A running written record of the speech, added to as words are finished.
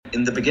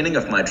in the beginning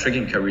of my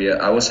tricking career,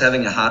 I was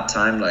having a hard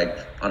time like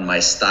on my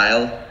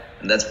style,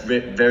 and that's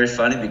very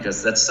funny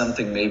because that's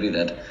something maybe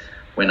that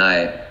when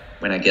I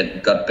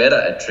got better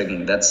at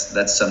tricking,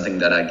 that's something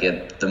that I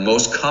get the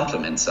most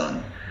compliments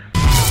on.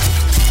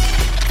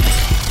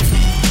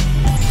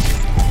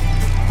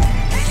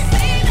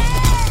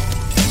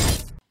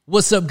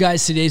 What's up,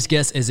 guys? Today's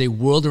guest is a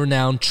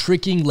world-renowned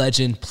tricking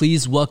legend.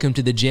 Please welcome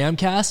to the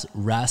Jamcast,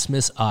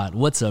 Rasmus Ott.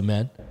 What's up,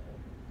 man?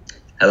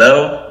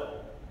 Hello.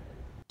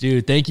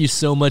 Dude, thank you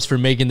so much for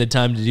making the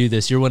time to do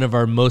this. You're one of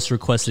our most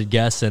requested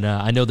guests, and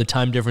I know the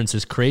time difference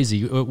is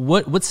crazy.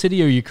 What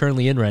city are you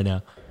currently in right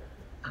now?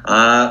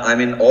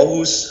 I'm in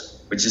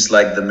Aarhus, which is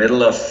like the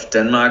middle of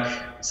Denmark,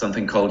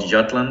 something called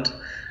Jutland.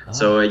 Oh.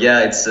 So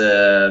yeah, it's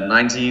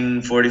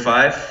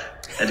 1945.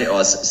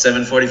 Or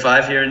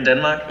 7:45 here in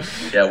Denmark.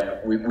 Yeah,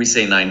 we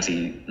say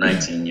 19,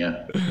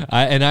 yeah.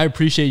 I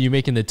appreciate you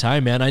making the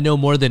time, man. I know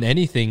more than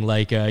anything,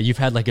 like you've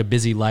had like a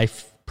busy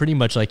life pretty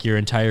much like your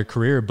entire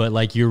career, but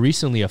like you're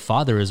recently a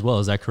father as well.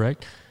 Is that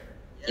correct?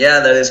 Yeah,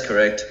 that is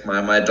correct.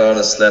 My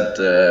daughter slept,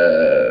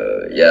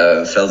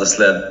 fell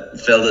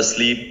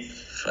asleep,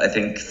 I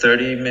think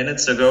 30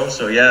 minutes ago.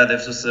 So yeah,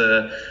 this was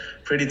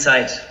pretty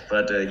tight,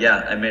 but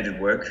yeah, I made it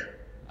work.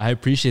 I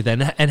appreciate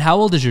that. And how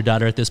old is your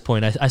daughter at this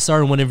point? I saw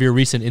her in one of your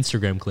recent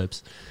Instagram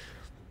clips.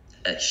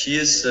 She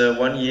is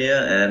 1 year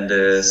and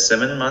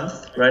 7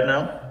 months right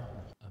now.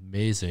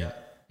 Amazing. Yeah.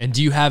 And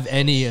do you have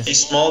any...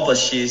 She's small, but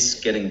she's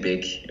getting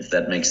big, if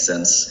that makes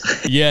sense.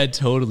 Yeah,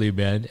 totally,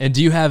 man. And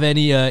do you have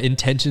any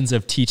intentions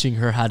of teaching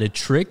her how to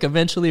trick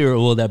eventually, or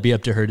will that be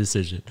up to her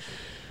decision?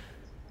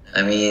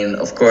 I mean,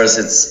 of course,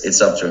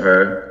 it's up to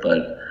her,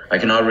 but I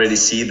can already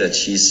see that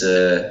she's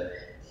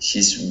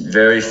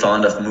very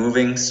fond of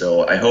moving,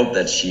 so I hope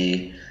that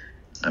she,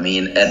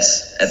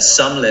 at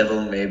some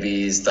level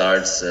maybe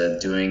starts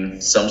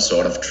doing some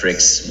sort of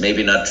tricks.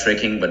 Maybe not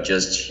tricking, but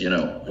just,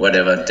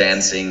 whatever,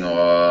 dancing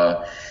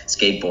or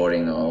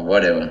skateboarding or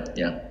whatever,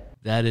 yeah.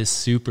 That is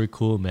super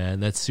cool, man.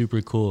 That's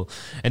super cool.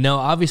 And now,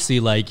 obviously,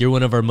 like, you're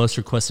one of our most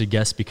requested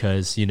guests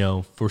because,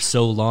 for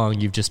so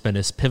long, you've just been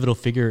this pivotal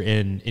figure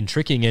in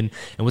tricking. And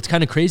what's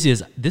kind of crazy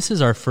is this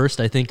is our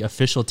first, I think,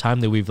 official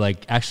time that we've,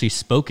 like, actually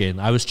spoken.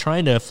 I was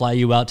trying to fly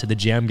you out to the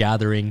Jam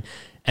Gathering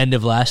end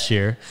of last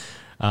year,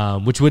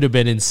 which would have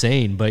been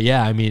insane. But,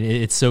 yeah, I mean,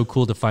 it's so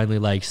cool to finally,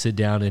 like, sit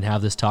down and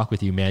have this talk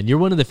with you, man. You're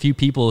one of the few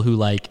people who,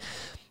 like,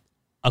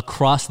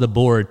 across the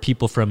board,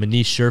 people from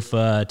Anish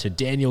Sherfa to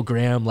Daniel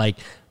Graham, like,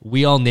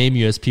 we all name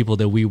you as people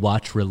that we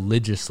watch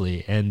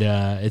religiously, and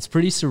it's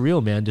pretty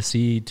surreal, man, to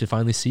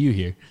finally see you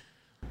here.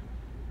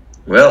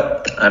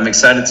 Well, I'm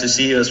excited to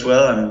see you as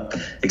well. I'm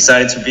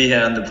excited to be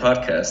here on the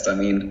podcast. I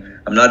mean,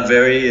 I'm not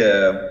very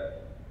how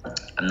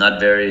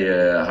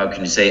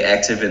can you say,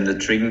 active in the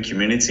tricking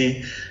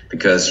community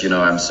because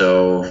I'm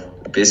so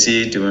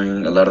busy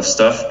doing a lot of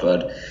stuff,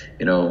 but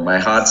my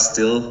heart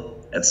still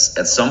at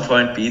some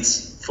point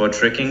beats for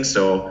tricking,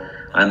 so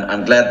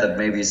I'm glad that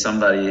maybe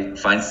somebody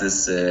finds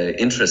this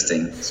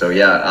interesting. So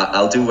yeah,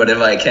 I'll do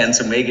whatever I can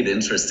to make it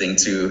interesting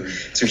to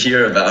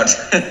hear about.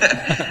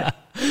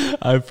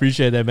 I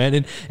appreciate that,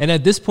 man. And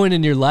at this point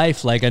in your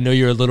life, like, I know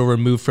you're a little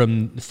removed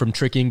from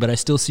tricking, but I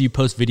still see you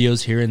post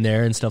videos here and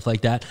there and stuff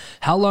like that.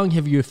 How long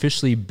have you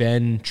officially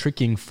been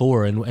tricking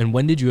for, and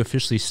when did you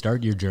officially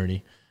start your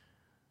journey?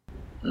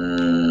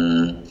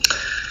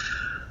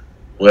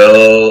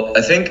 Well,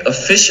 I think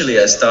officially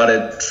I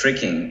started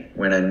tricking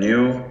when I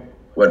knew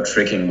what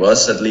tricking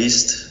was, at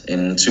least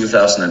in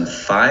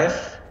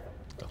 2005.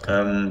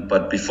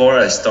 But before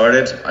I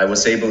started, I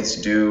was able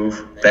to do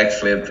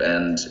backflip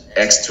and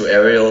X to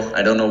aerial.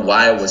 I don't know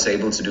why I was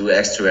able to do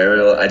X to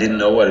aerial. I didn't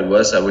know what it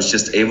was. I was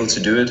just able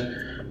to do it.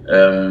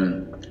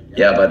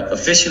 But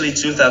officially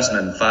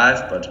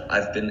 2005, but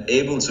I've been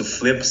able to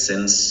flip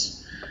since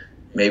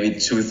maybe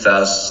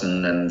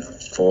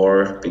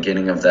 2004,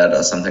 beginning of that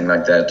or something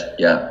like that.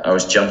 Yeah, I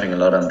was jumping a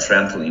lot on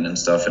trampoline and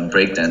stuff and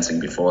breakdancing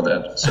before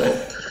that. So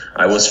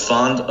I was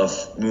fond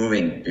of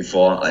moving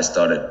before I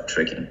started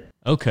tricking.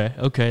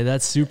 Okay,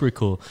 that's super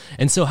cool.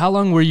 And so how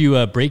long were you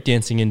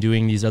breakdancing and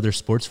doing these other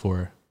sports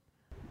for?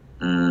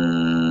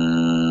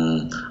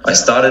 I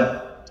started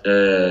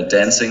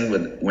dancing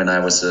when I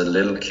was a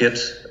little kid,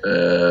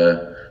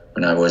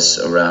 when I was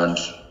around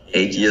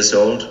 8 years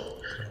old.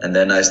 And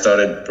then I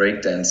started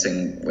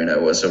breakdancing when I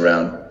was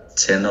around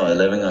 10 or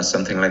 11 or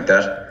something like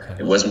that. Okay.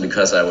 It wasn't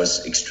because I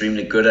was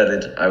extremely good at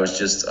it. I was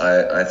just,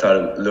 I thought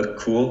it looked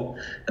cool.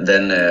 And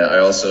then I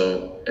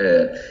also,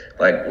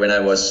 when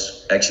I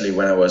was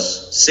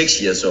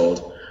 6 years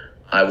old,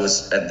 I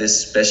was at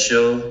this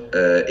special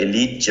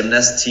elite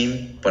gymnast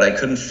team, but I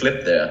couldn't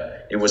flip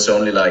there. It was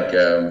only like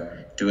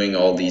doing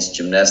all these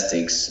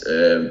gymnastics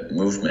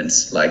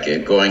movements, like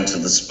going to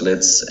the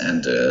splits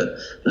and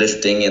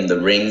lifting in the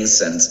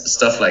rings and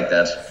stuff like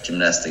that,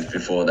 gymnastics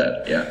before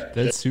that, yeah.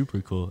 That's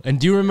super cool. And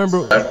do you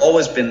remember... I've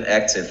always been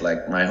active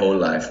like my whole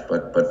life,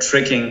 but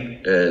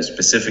tricking,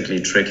 specifically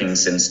tricking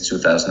since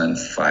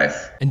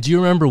 2005. And do you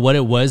remember what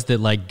it was that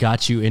like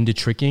got you into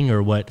tricking,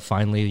 or what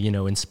finally,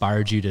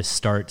 inspired you to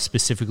start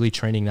specifically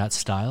training that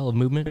style of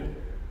movement?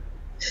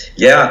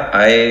 Yeah,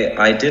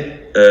 I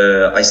did.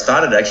 I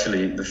started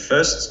actually the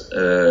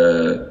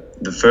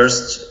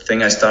first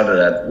thing I started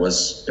at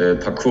was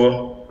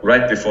parkour.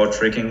 Right before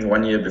tricking,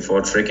 1 year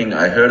before tricking,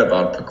 I heard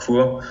about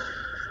parkour.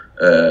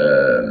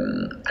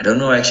 I don't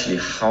know actually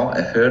how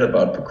I heard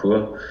about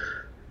parkour.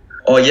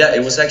 Oh yeah,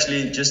 it was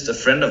actually just a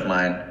friend of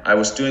mine. I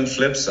was doing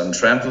flips on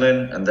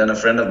trampoline, and then a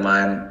friend of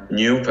mine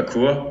knew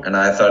parkour, and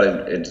I thought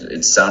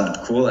it sounded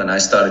cool, and I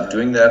started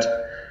doing that.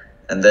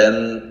 And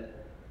then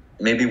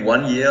maybe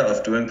 1 year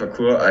of doing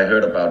parkour, I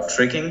heard about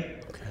tricking,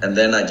 and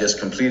then I just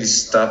completely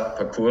stopped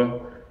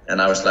parkour,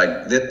 and I was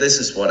like, this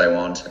is what I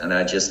want, and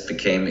I just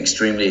became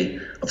extremely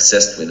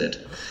obsessed with it.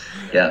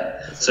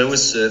 Yeah, so it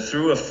was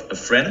through a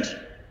friend.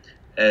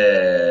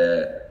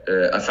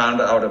 I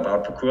found out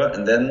about parkour,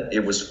 and then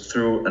it was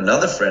through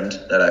another friend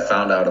that I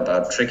found out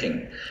about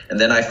tricking. And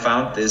then I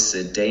found this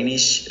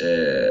Danish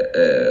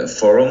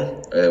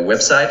forum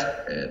website,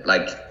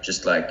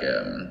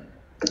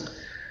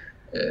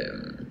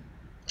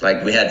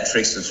 like we had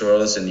tricks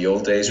tutorials in the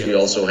old days. We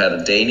also had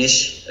a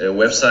Danish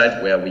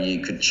website where we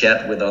could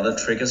chat with other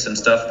trickers and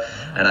stuff.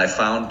 And I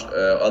found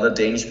other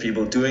Danish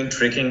people doing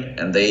tricking,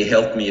 and they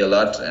helped me a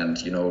lot, and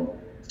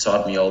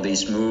taught me all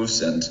these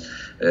moves and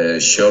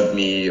showed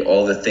me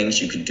all the things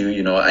you could do.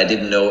 I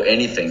didn't know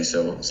anything,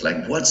 so it's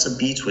like, what's a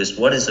B-twist?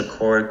 What is a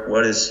cork?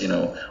 What is,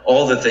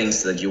 all the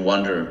things that you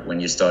wonder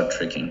when you start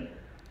tricking.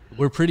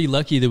 We're pretty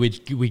lucky that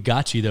we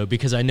got you, though,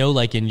 because I know,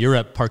 like, in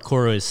Europe,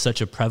 parkour is such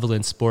a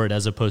prevalent sport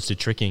as opposed to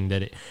tricking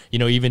that,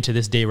 even to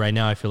this day right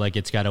now, I feel like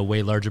it's got a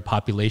way larger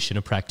population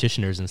of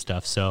practitioners and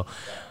stuff. So,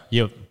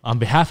 on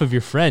behalf of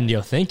your friend,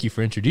 thank you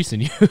for introducing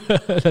you.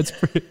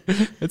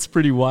 That's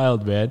pretty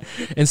wild, man.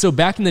 And so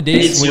back in the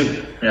days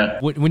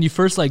when you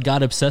first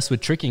got obsessed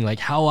with tricking, like,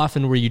 how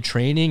often were you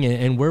training,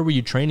 and where were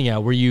you training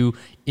at? Were you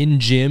in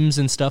gyms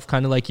and stuff,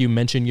 kind of like you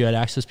mentioned you had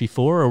access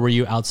before, or were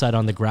you outside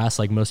on the grass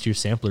like most of your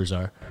samplers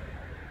are?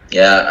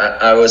 Yeah,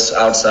 I was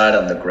outside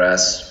on the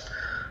grass.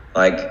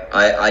 Like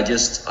I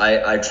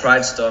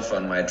tried stuff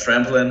on my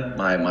trampoline,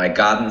 my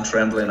garden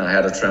trampoline. I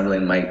had a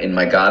trampoline in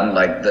my garden.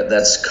 Like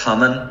that's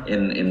common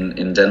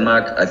in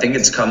Denmark. I think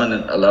it's common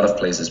in a lot of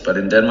places, but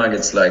in Denmark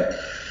it's like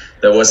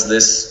there was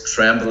this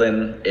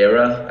trampoline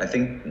era. I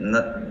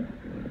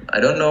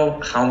don't know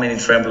how many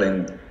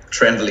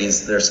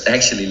trampolines there's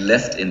actually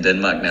left in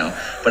Denmark now,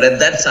 but at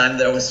that time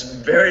there was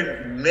very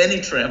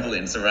many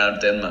trampolines around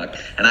Denmark,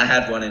 and I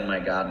had one in my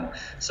garden.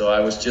 So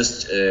I was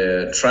just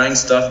trying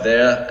stuff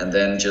there, and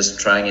then just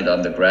trying it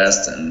on the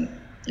grass, and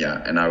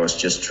I was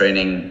just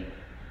training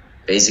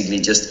basically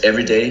just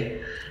every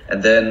day.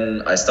 And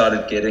then I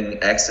started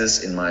getting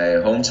access in my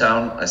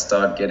hometown. I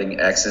started getting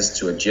access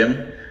to a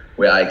gym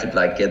where I could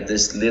get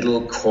this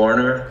little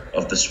corner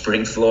of the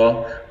spring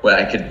floor where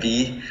I could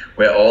be,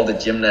 where all the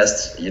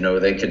gymnasts,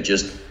 they could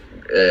just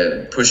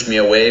push me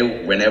away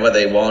whenever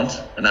they want.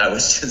 And I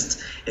was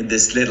just in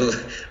this little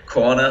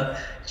corner,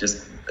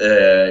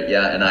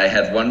 and I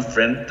had one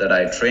friend that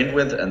I trained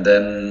with. And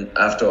then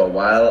after a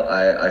while,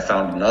 I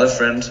found another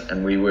friend,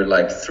 and we were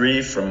like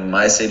 3 from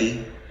my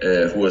city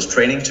who was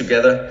training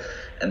together.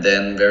 And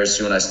then very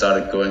soon I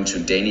started going to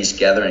Danish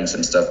gatherings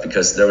and stuff,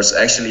 because there was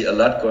actually a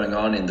lot going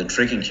on in the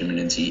tricking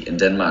community in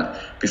Denmark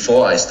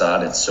before I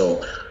started.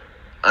 So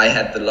I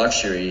had the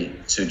luxury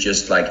to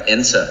just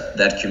enter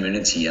that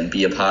community and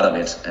be a part of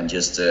it, and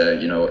just,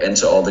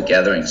 enter all the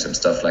gatherings and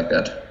stuff like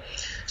that.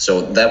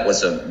 So that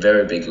was a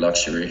very big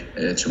luxury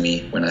to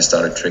me when I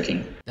started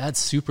tricking. That's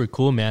super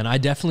cool, man. I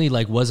definitely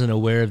wasn't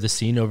aware of the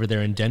scene over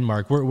there in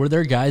Denmark. Were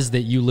there guys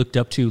that you looked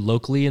up to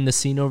locally in the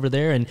scene over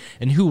there, and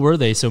who were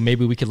they? So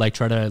maybe we could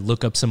try to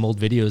look up some old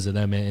videos of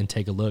them and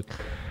take a look.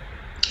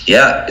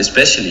 Yeah,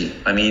 especially.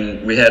 I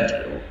mean, we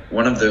had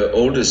one of the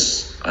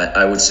oldest,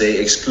 I would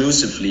say,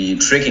 exclusively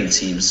tricking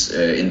teams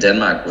in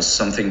Denmark was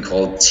something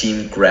called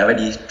Team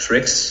Gravity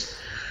Tricks,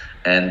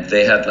 and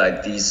they had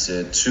these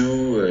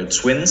 2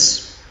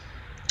 twins.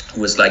 Who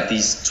was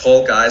these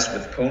tall guys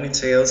with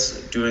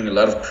ponytails doing a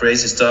lot of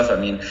crazy stuff. I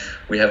mean,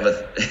 we have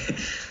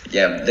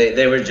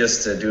they were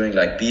just doing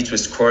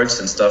B-twist corks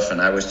and stuff,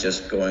 and I was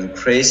just going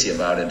crazy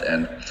about it.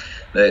 And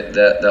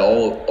there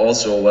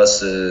also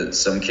was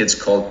some kids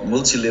called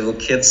Multi-Level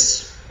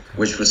Kids,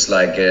 which was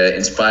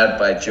inspired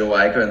by Joe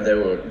Iger, and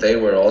they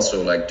were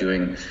also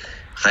doing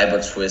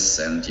hyper twists.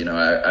 And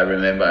I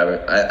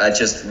remember I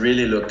just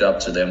really looked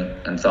up to them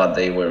and thought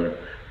they were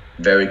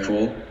very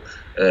cool.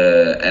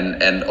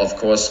 And of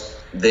course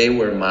they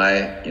were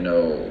my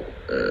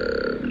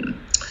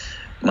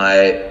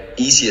my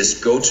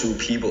easiest go-to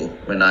people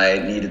when I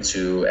needed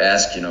to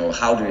ask,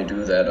 how do you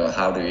do that, or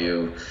how do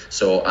you?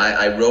 So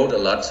I wrote a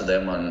lot to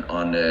them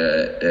on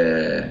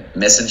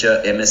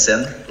Messenger,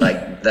 MSN,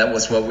 that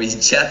was what we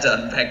chatted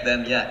on back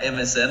then. Yeah,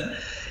 MSN.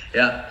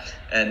 Yeah.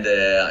 And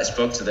I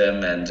spoke to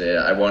them, and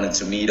I wanted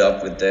to meet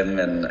up with them,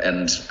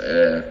 and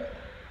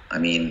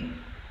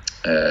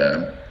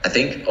I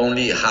think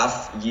only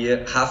 6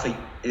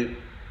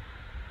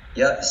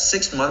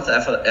 months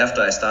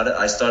after I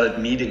started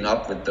meeting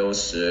up with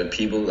those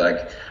people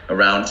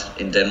around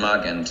in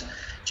Denmark, and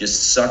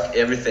just suck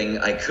everything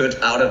I could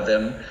out of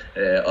them,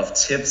 of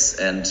tips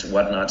and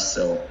whatnot.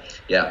 So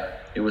yeah,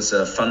 it was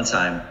a fun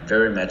time,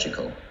 very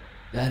magical.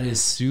 That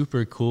is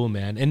super cool,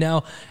 man. And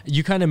now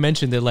you kind of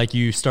mentioned that like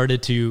you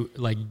started to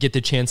like get the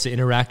chance to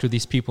interact with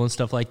these people and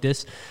stuff like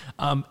this.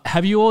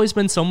 Have you always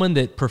been someone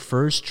that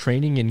prefers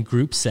training in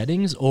group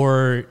settings,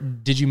 or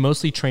did you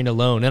mostly train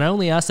alone? And I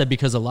only ask that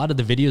because a lot of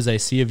the videos I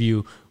see of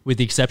you, with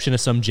the exception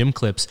of some gym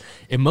clips,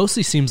 it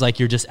mostly seems like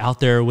you're just out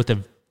there with a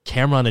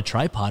camera on a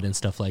tripod and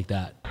stuff like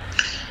that.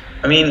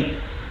 I mean,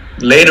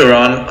 later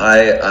on,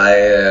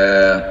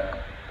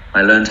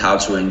 I learned how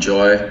to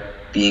enjoy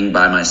being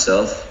by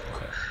myself.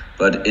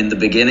 But in the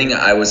beginning,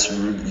 I was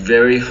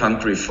very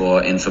hungry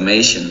for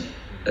information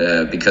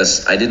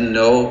because I didn't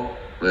know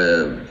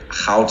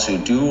how to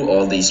do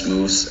all these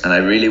moves, and I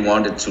really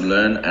wanted to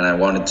learn, and I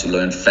wanted to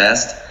learn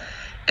fast.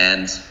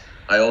 And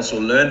I also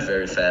learned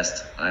very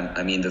fast.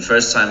 I mean, the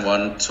first time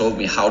one told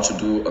me how to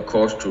do a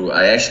corkscrew,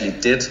 I actually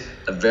did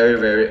a very,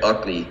 very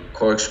ugly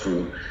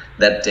corkscrew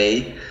that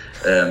day.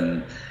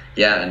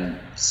 And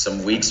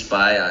some weeks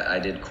by, I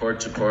did cork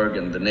to cork,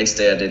 and the next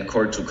day I did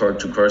cork to cork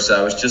to cork. So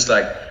I was just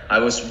like, I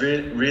was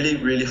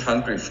really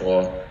hungry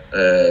for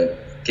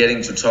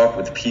getting to talk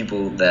with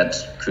people that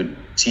could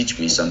teach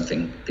me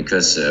something.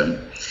 Because,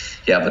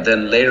 but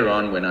then later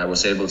on, when I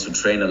was able to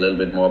train a little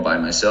bit more by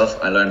myself,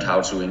 I learned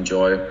how to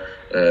enjoy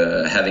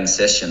having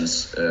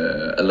sessions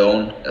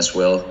alone as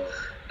well.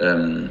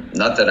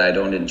 Not that I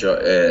don't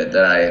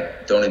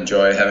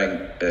enjoy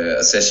having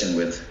a session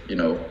with,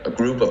 a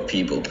group of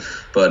people,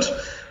 but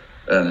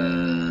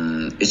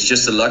it's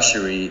just a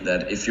luxury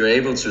that if you're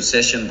able to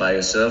session by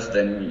yourself,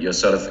 then you're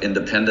sort of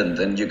independent.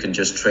 Then you can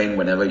just train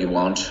whenever you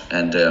want,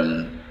 and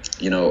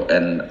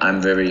and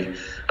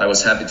I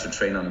was happy to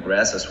train on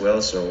grass as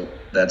well. So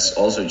that's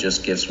also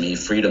just gives me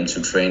freedom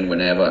to train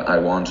whenever I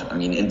want. I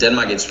mean, in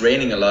Denmark it's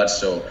raining a lot,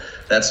 so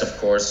that's of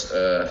course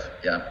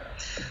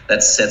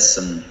that sets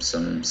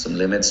some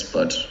limits.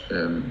 But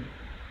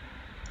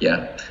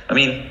I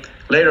mean,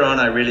 later on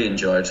I really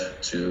enjoyed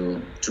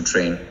to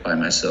train by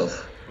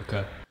myself.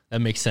 Okay. That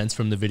makes sense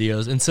from the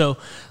videos. And so,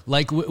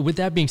 like, with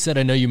that being said,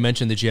 I know you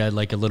mentioned that you had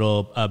like a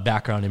little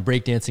background in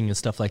breakdancing and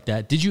stuff like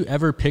that. Did you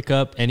ever pick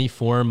up any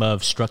form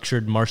of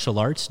structured martial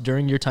arts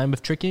during your time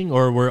of tricking,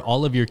 or were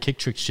all of your kick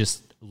tricks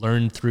just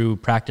learned through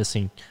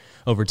practicing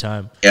over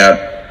time?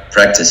 Yeah,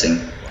 practicing.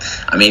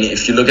 I mean,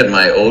 if you look at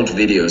my old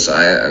videos,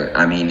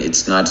 I mean,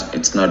 it's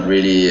not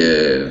really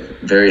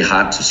very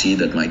hard to see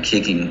that my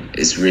kicking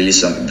is really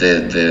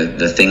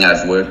the thing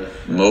I've worked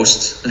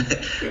most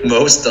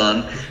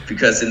on,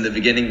 because in the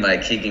beginning my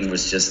kicking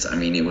was just, I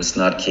mean, it was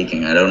not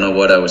kicking. I don't know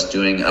what I was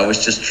doing. I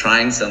was just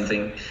trying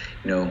something.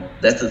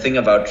 That's the thing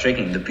about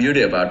tricking, the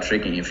beauty about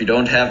tricking. If you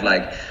don't have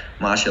like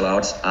martial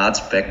arts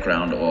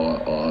background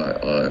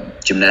or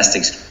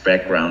gymnastics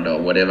background or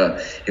whatever,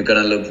 you're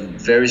gonna look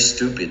very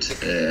stupid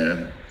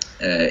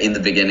in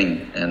the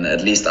beginning. And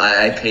at least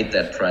I paid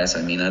that price.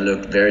 I mean, I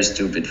looked very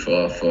stupid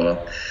for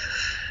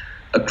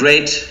a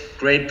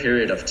great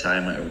period of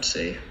time, I would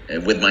say,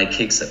 with my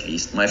kicks at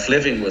least. My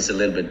flipping was a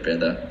little bit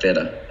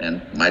better,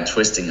 and my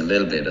twisting a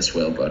little bit as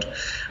well. But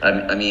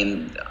I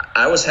mean,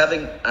 I was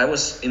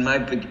in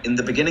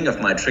the beginning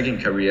of my tricking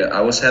career,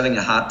 I was having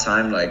a hard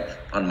time like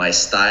on my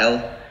style,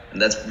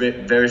 and that's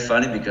very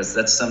funny, because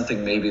that's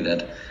something maybe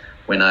that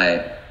when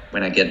I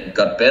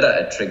got better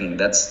at tricking,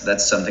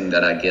 that's something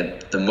that I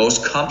get the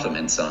most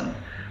compliments on.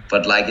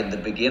 But like in the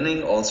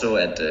beginning, also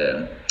at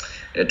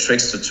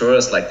Tricks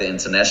Tutorials, like the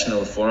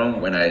international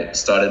forum, when I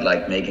started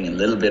like making a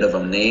little bit of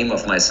a name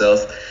of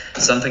myself,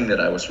 something that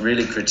I was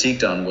really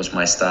critiqued on was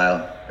my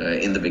style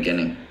in the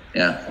beginning.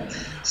 Yeah.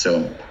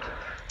 So,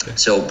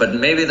 but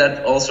maybe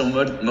that also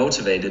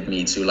motivated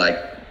me to like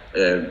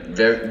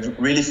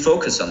really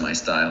focus on my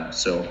style.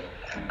 So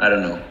I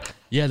don't know.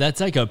 Yeah,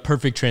 that's like a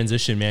perfect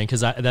transition, man,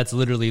 because that's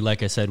literally,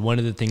 like I said, one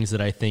of the things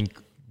that I think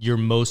you're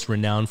most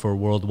renowned for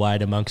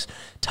worldwide amongst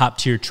top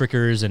tier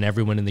trickers and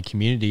everyone in the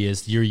community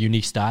is your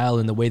unique style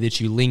and the way that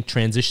you link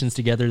transitions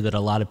together that a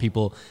lot of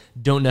people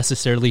don't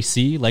necessarily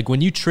see. Like when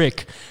you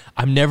trick,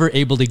 I'm never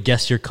able to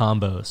guess your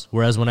combos.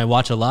 Whereas when I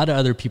watch a lot of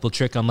other people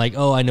trick, I'm like,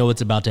 oh, I know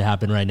what's about to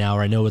happen right now,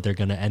 or I know what they're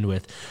going to end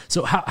with.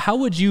 So how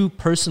would you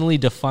personally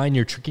define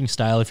your tricking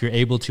style if you're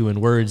able to in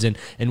words? And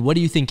what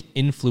do you think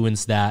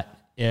influenced that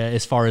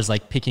as far as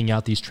like picking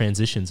out these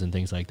transitions and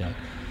things like that?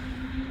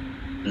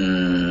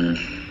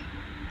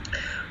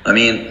 I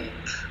mean,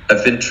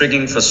 I've been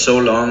tricking for so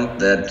long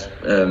that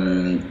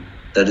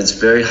it's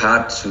very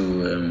hard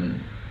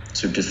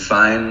to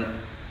define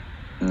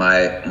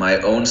my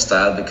own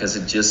style, because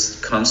it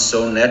just comes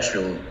so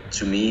natural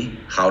to me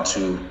how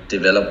to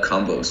develop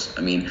combos.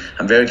 I mean,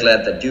 I'm very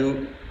glad that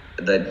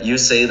you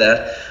say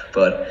that,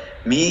 but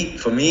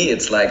for me,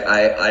 it's like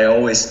I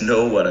always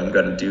know what I'm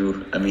gonna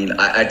do. I mean,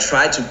 I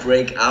try to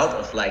break out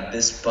of like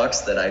this box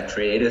that I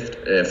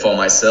created for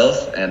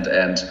myself,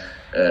 and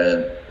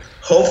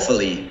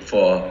hopefully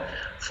for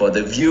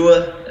the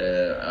viewer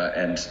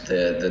and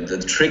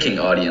the tricking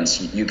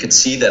audience, you could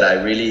see that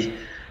I really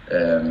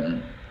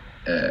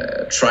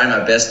try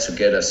my best to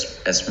get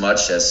as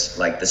much as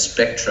like the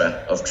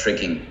spectra of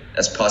tricking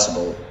as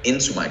possible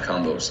into my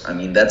combos. I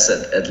mean, that's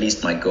at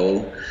least my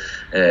goal.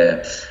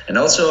 And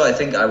also, I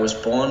think I was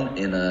born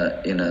in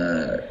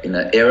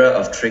a era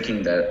of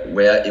tricking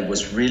where it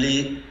was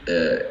really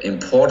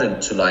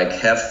important to like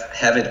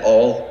have it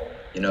all,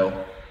 you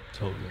know,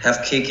 totally.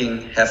 Have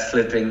kicking, have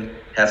flipping,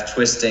 have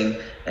twisting,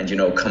 and you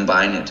know,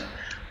 combine it.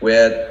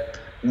 Where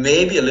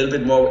maybe a little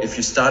bit more, if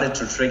you started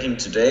to tricking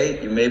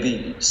today, you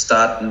maybe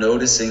start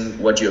noticing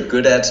what you're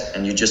good at,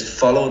 and you just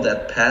follow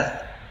that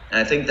path. And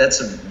I think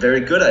that's a very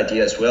good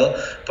idea as well.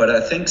 But I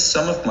think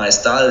some of my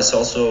style is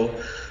also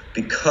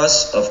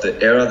because of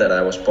the era that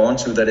I was born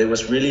to, that it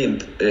was really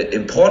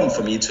important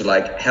for me to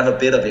like have a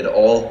bit of it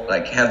all,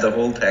 like have the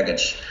whole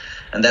package.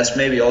 And that's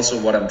maybe also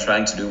what I'm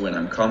trying to do when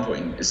I'm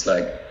comboing, is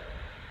like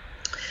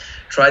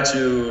try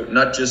to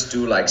not just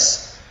do like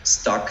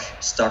stock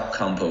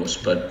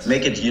combos, but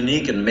make it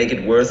unique and make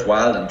it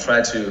worthwhile, and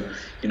try to,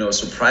 you know,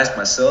 surprise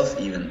myself,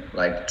 even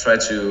like try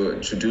to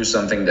do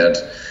something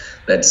that's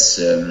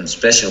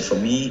special for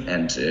me,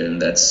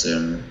 and that's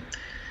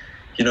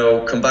you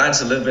know,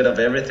 combines a little bit of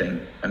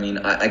everything. I mean,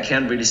 I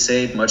can't really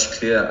say it much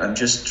clearer. I'm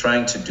just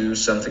trying to do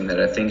something that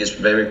I think is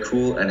very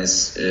cool, and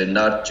is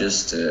not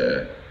just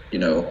you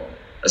know,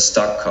 a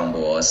stock combo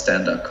or a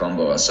standard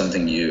combo or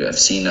something you have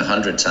seen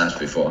 100 times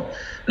before.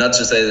 Not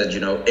to say that, you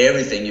know,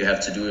 everything you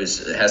have to do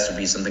has to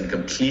be something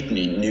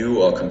completely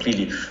new or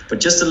completely, but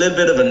just a little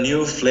bit of a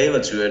new flavor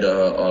to it,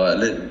 or a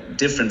little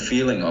different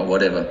feeling or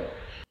whatever.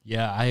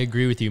 Yeah, I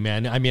agree with you,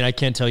 man. I mean, I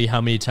can't tell you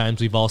how many times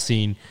we've all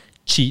seen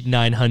cheat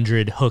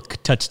 900 hook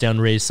touchdown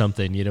raise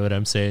something, you know what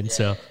I'm saying?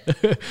 Yeah.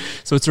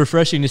 So it's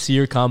refreshing to see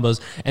your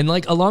combos. And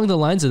like along the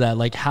lines of that,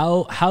 like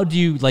how do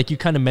you, like you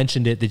kind of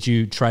mentioned it, that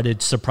you try to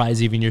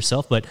surprise even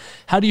yourself, but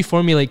how do you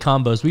formulate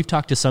combos? We've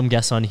talked to some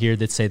guests on here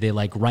that say they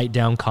like write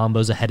down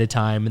combos ahead of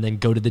time and then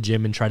go to the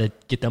gym and try to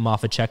get them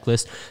off a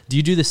checklist. Do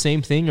you do the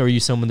same thing, or are you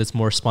someone that's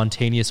more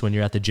spontaneous when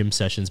you're at the gym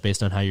sessions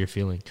based on how you're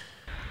feeling?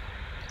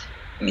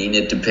 I mean,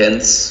 it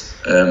depends.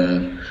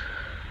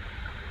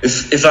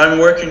 If I'm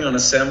working on a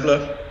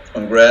sampler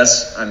on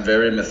grass, I'm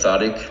very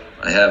methodic.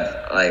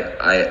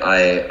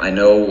 I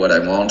know what I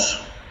want,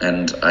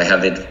 and I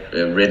have it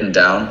written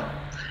down.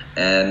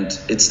 And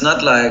it's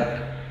not like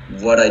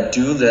what I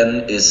do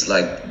then is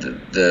like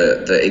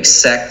the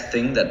exact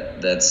thing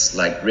that's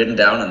like written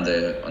down on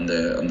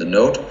the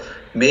note.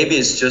 Maybe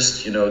it's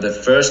just, you know, the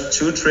first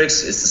two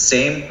tricks is the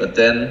same, but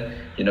then,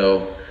 you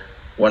know,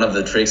 one of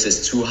the tricks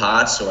is too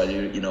hard, so I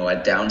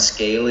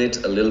downscale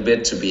it a little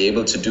bit to be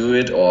able to do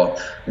it. Or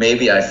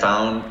maybe I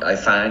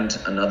find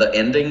another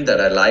ending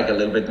that I like a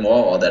little bit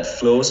more, or that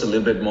flows a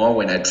little bit more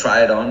when I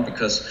try it on,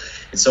 because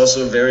it's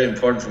also very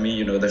important for me,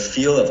 you know, the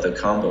feel of the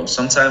combo.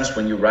 Sometimes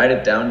when you write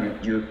it down,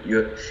 you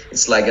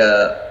it's like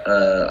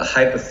a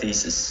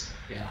hypothesis.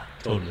 Yeah,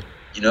 totally.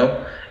 You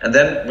know, and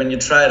then when you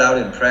try it out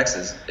in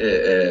practice,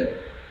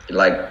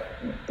 like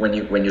when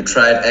you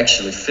try it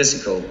actually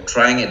physical,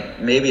 trying it,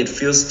 maybe it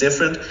feels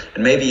different,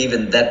 and maybe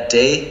even that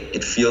day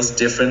it feels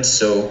different,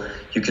 so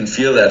you can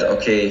feel that,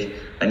 okay,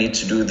 I need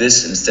to do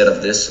this instead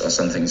of this or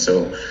something.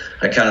 So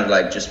I kind of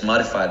like just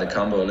modify the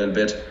combo a little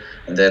bit,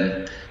 and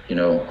then, you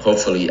know,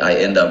 hopefully I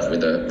end up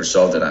with a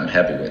result that I'm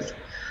happy with.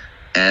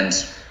 And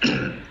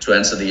to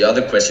answer the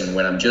other question,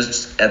 when I'm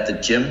just at the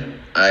gym,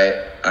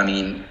 I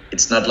mean,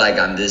 it's not like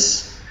I'm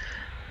this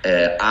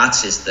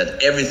artist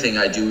that everything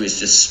I do is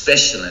just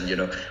special. And, you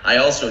know, I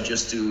also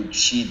just do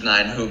cheat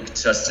 9 hook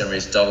touchdown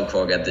raise double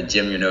cork at the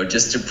gym, you know,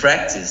 just to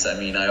practice. I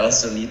mean, I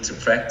also need to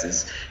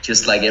practice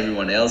just like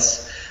everyone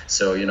else.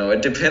 So, you know,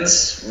 it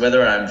depends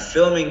whether I'm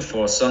filming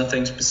for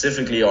something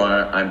specifically or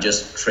I'm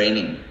just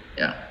training.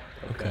 Yeah.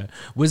 Okay.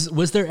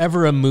 Was there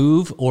ever a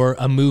move, or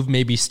a move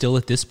maybe still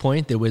at this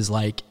point, that was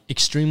like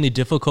extremely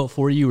difficult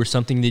for you, or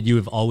something that you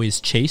have always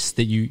chased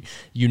that you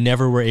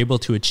never were able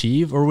to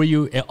achieve? Or were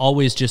you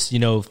always just, you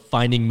know,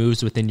 finding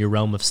moves within your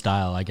realm of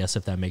style, I guess,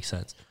 if that makes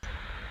sense?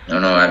 No,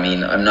 I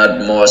mean, I'm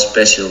not more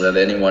special than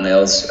anyone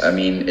else. I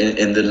mean,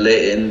 in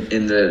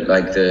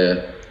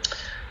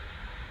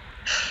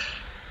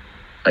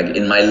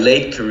my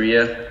late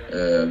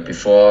career,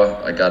 before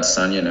I got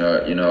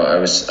Sonya, you know, I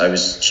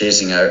was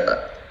chasing.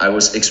 I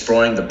was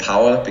exploring the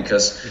power,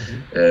 because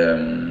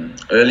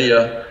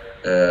earlier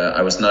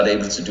I was not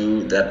able to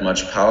do that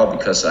much power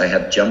because I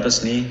had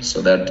jumper's knee,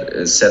 so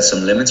that set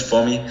some limits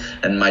for me,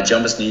 and my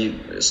jumper's knee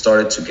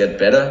started to get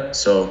better.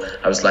 So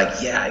I was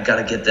like, yeah, I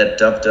gotta get that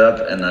dubbed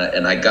up, and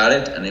I got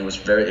it, and it was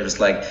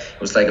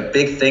like a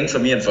big thing for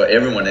me, and for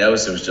everyone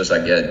else it was just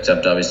like, yeah,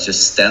 dubbed up is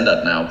just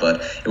standard now,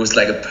 but it was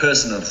like a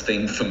personal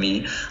thing for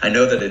me. I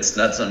know that it's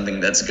not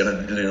something that's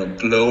gonna, you know,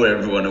 blow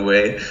everyone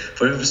away,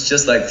 but it was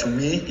just like, for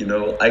me, you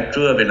know, I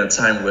grew up in a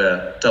time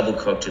where double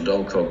cork to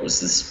double cork was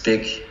this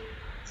big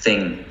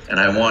thing, and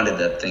I wanted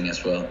that thing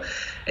as well.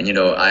 And, you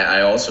know,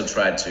 I also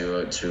tried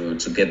to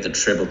get the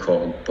triple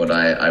cork, but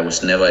I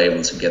was never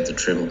able to get the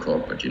triple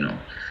cork. But, you know,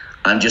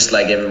 I'm just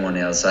like everyone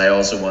else. I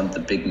also want the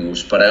big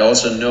moves, but I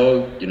also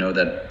know, you know,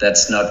 that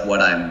that's not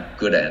what I'm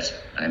good at.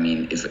 I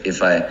mean,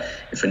 if I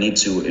need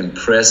to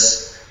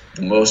impress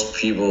the most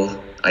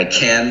people I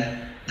can.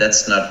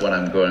 That's not what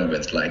I'm going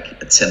with,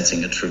 like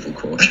attempting a triple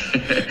cork.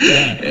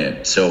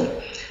 Yeah.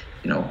 So,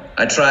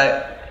 I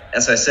try.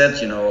 As I said,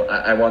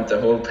 I want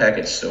the whole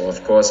package. So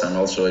of course, I'm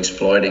also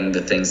exploiting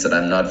the things that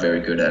I'm not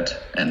very good at,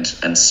 and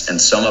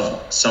some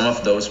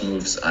of those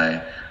moves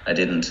I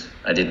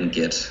didn't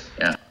get.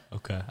 Yeah.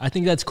 Okay. I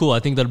think that's cool.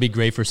 I think that'll be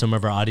great for some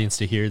of our audience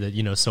to hear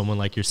that, someone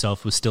like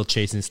yourself was still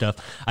chasing stuff.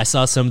 I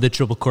saw some of the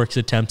triple corks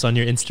attempts on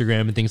your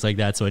Instagram and things like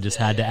that, so I just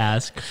had to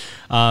ask.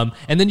 And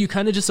then you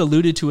kind of just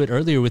alluded to it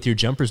earlier with your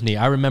jumper's knee.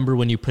 I remember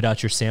when you put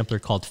out your sampler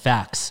called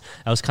Facts.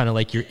 That was kind of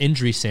like your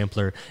injury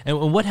sampler.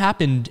 And what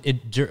happened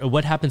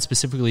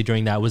specifically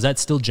during that? Was that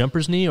still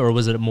jumper's knee, or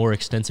was it a more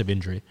extensive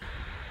injury?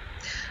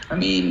 I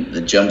mean,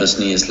 the jumper's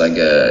knee is like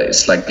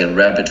a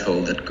rabbit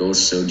hole that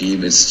goes so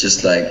deep. It's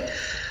just like...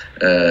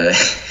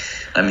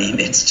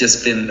 it's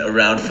just been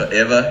around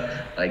forever.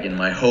 Like in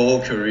my whole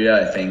career,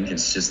 I think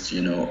it's just,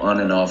 on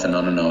and off and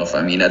on and off.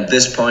 I mean, at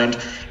this point,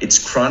 it's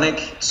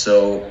chronic,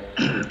 so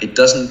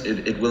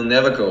it will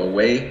never go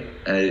away.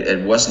 And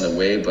it wasn't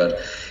away, but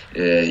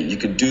you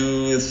could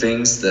do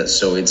things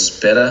so it's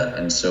better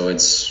and so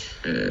it's,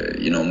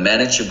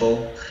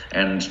 manageable.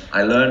 And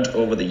I learned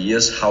over the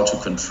years how to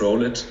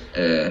control it.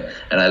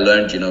 And I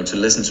learned, to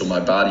listen to my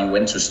body,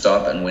 when to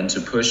stop and when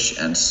to push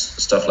and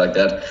stuff like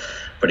that.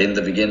 But in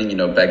the beginning,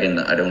 back in,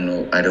 I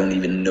don't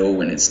even know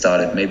when it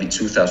started, maybe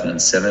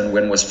 2007.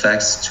 When was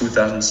Facts?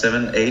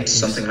 2007, 8,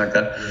 something like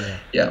that.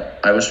 Yeah.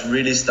 I was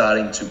really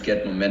starting to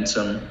get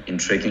momentum in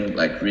tricking,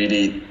 like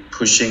really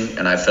pushing.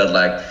 And I felt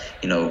like,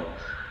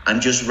 I'm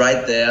just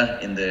right there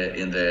in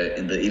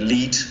the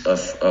elite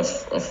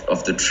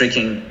of the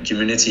tricking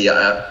community.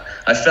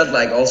 I felt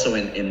like also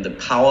in the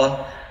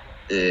power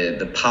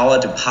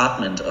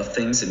department of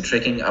things in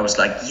tricking, I was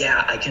like,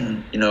 yeah, I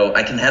can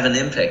have an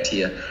impact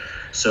here.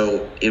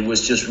 So it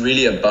was just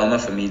really a bummer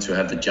for me to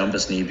have the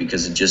jumper's knee,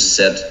 because it just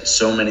set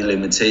so many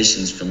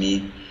limitations for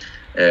me,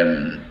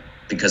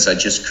 because I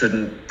just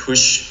couldn't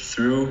push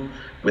through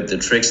with the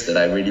tricks that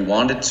I really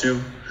wanted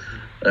to.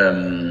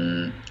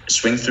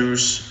 Swing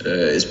throughs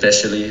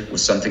especially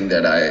was something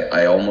that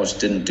I almost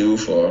didn't do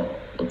for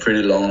a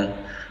pretty long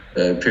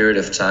period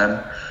of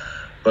time.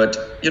 But,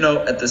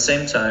 at the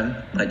same time,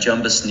 my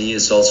jumper's knee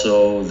is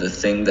also the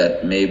thing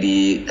that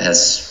maybe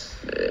has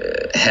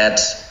had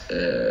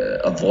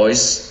a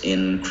voice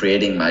in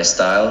creating my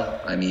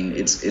style. I mean,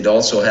 it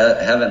also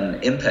have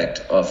an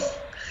impact of,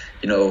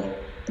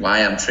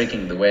 why I'm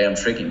tricking the way I'm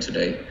tricking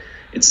today.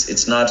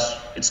 It's not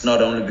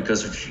only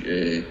because of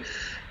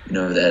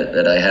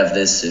that I have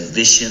this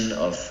vision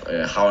of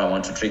how I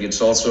want to trick.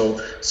 It's also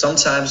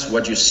sometimes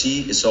what you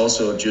see is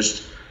also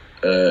just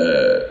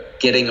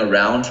getting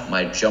around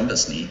my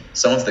jumper's knee.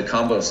 Some of the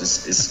combos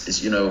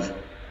is you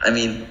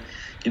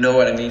know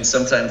what I mean?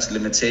 Sometimes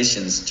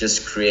limitations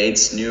just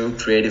creates new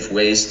creative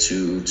ways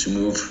to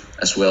move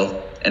as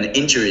well. And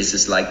injuries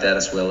is like that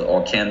as well,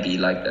 or can be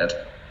like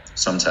that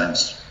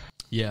sometimes.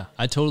 Yeah,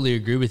 I totally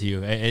agree with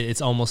you.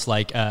 It's almost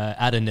like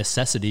out of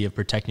necessity of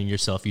protecting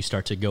yourself, you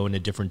start to go in a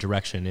different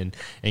direction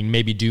and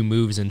maybe do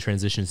moves and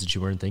transitions that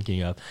you weren't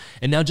thinking of.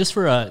 And now just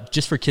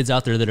for kids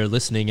out there that are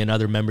listening and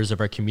other members of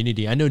our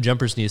community, I know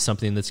jumper's knee is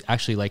something that's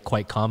actually like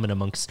quite common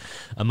amongst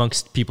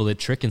people that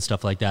trick and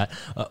stuff like that.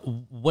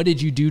 What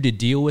did you do to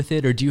deal with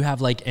it? Or do you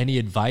have like any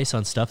advice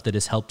on stuff that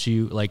has helped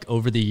you like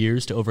over the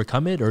years to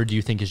overcome it? Or do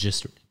you think it's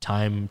just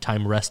time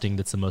resting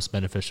that's the most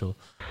beneficial?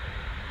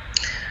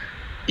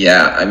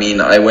 Yeah, I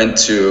mean, I went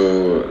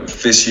to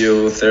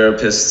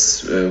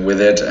physiotherapists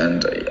with it,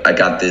 and I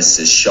got this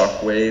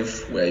shock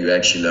wave where you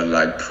actually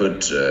like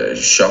put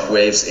shock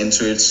waves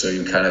into it, so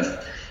you kind of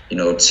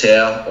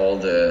tear all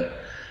the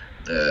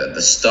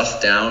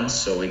stuff down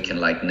so it can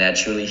like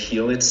naturally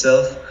heal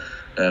itself.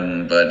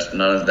 But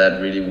none of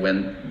that really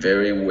went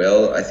very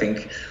well. I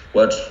think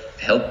what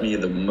helped me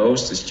the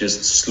most is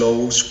just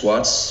slow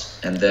squats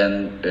and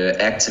then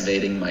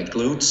activating my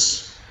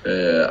glutes.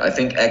 I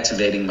think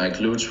activating my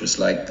glutes was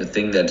like the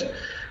thing that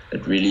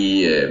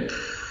really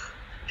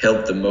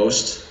helped the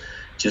most.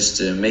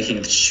 Just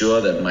making sure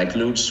that my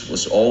glutes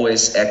was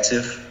always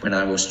active when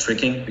I was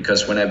tricking,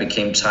 because when I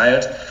became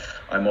tired,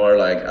 I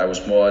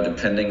was more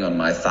depending on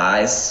my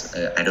thighs.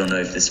 I don't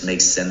know if this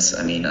makes sense.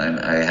 I mean,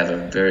 I have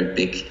a very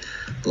big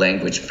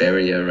language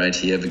barrier right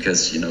here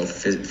because,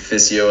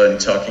 physio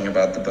and talking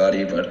about the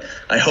body, but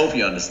I hope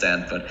you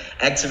understand. But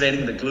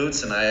activating the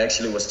glutes, and I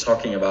actually was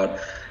talking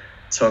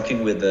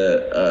with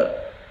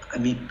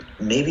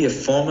maybe a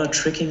former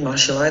tricking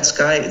martial arts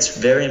guy. It's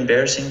very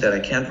embarrassing that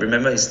I can't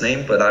remember his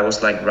name, but I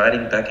was like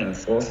writing back and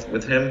forth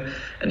with him,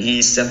 and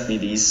he sent me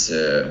these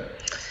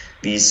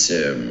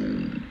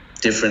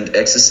different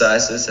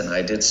exercises, and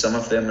I did some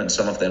of them, and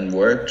some of them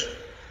worked.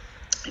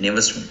 And it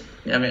was,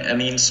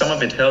 some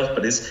of it helped,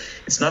 but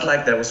it's not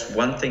like there was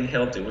one thing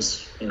helped. It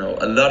was, a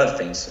lot of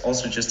things.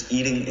 Also just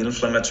eating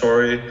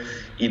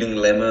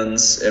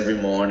lemons every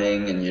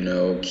morning, and,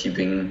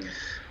 keeping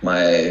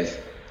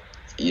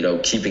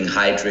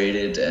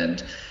hydrated,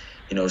 and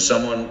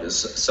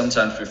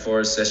sometimes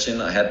before a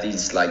session, I had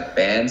these like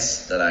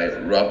bands that I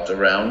rubbed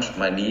around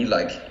my knee.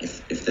 Like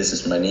if this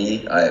is my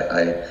knee,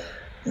 I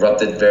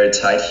rubbed it very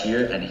tight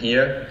here and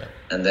here,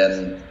 and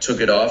then took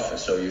it off.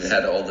 So you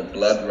had all the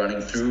blood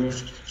running through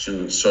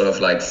to sort of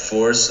like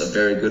force a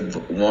very good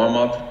warm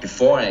up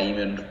before I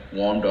even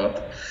warmed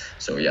up.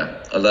 So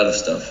yeah, a lot of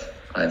stuff.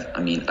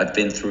 I've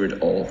been through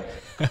it all.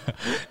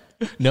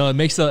 No, it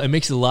makes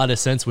a lot of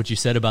sense what you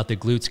said about the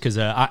glutes, because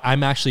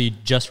I'm actually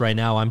just right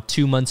now, I'm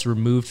 2 months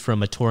removed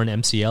from a torn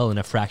MCL and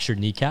a fractured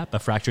kneecap, a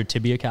fractured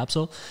tibia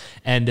capsule.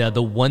 And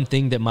the one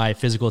thing that my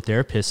physical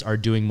therapists are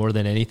doing more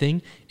than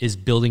anything is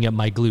building up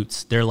my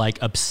glutes. They're like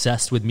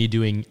obsessed with me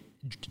doing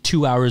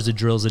 2 hours of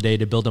drills a day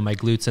to build up my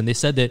glutes. And they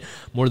said that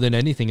more than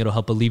anything, it'll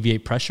help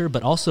alleviate pressure.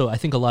 But also, I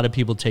think a lot of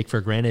people take for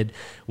granted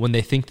when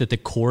they think that the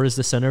core is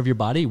the center of your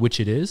body,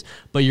 which it is,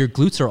 but your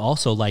glutes are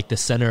also like the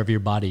center of your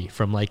body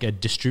from like a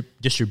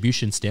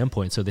distribution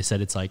standpoint. So they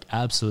said it's like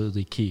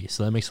absolutely key.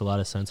 So that makes a lot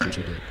of sense what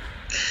you did.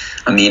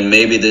 I mean,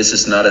 maybe this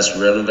is not as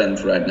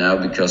relevant right now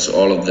because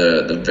all of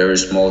the very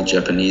small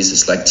Japanese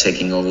is like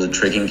taking over the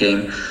tricking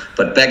game.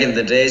 But back in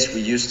the days, we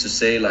used to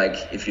say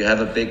like, if you have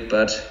a big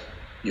butt,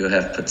 you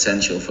have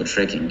potential for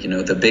tricking.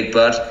 The big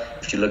butt,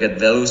 if you look at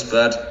Velu's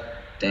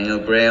butt, Daniel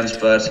Graham's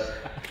butt,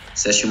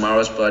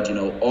 Seshumaru's butt,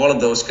 all of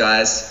those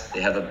guys,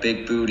 they have a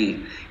big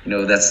booty.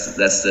 That's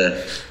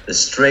the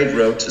straight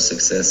road to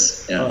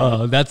success. Yeah.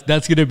 Oh, that's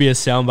going to be a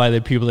soundbite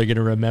that people are going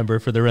to remember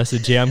for the rest of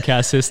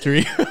Jamcast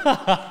history.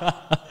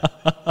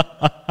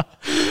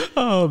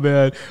 Oh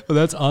man, well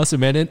that's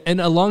awesome, man.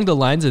 And along the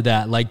lines of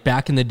that, like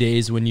back in the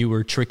days when you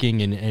were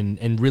tricking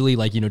and really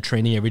like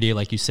training every day,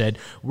 like you said,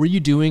 were you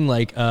doing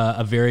like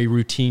a very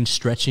routine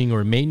stretching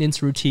or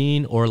maintenance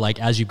routine, or like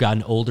as you've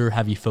gotten older,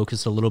 have you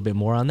focused a little bit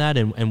more on that?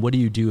 And what do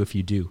you do if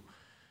you do?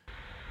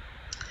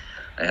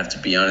 I have to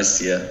be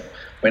honest here.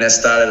 When I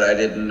started, I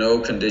did no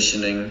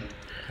conditioning,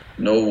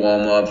 no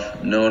warm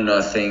up, no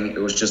nothing. It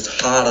was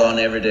just hard on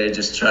every day,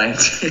 just trying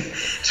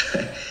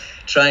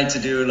to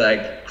do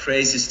like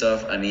crazy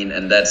stuff.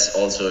 And that's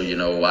also,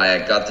 why I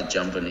got the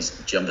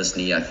jumper's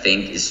knee, I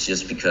think, is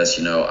just because,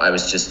 I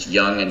was just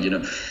young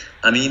and,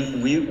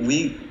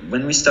 we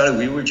when we started,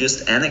 we were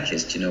just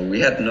anarchists, we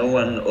had no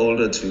one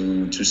older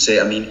to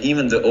say,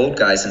 even the old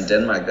guys in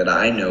Denmark that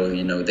I know,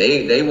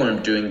 they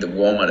weren't doing the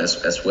warm-up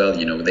as well,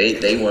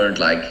 they weren't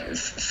like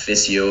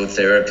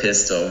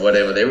physiotherapists or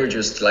whatever. They were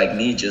just like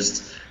me,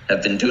 just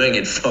have been doing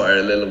it for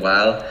a little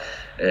while.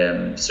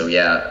 So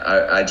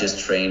yeah, I just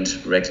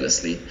trained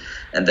recklessly.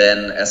 And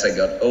then as I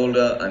got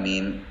older,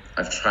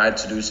 I've tried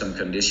to do some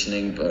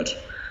conditioning, but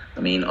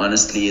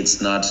honestly,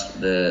 it's not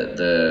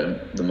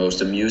the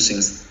most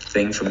amusing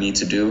thing for me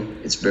to do.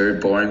 It's very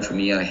boring for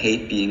me. I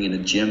hate being in a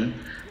gym,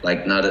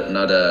 like not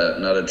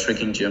a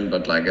tricking gym,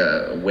 but like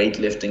a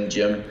weightlifting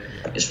gym.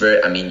 It's very,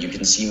 you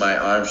can see my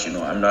arms,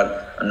 I'm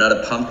not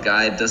a pump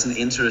guy. It doesn't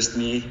interest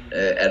me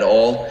at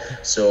all.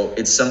 So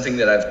it's something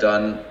that I've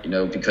done,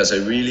 because I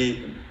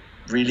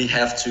really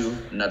have to,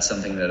 not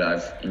something that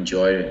I've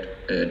enjoyed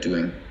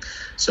doing.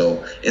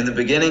 So in the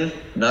beginning,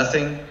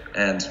 nothing,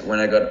 and when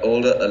I got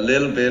older, a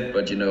little bit,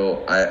 but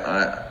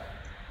I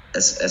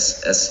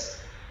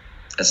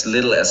as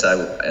little as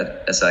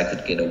I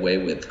could get away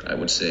with, I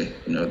would say.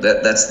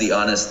 That's the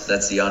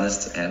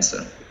honest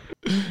answer.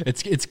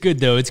 It's good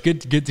though. It's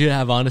good to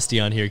have honesty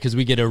on here, because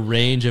we get a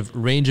range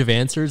of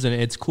answers, and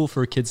it's cool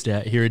for kids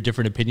to hear a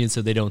different opinion,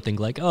 so they don't think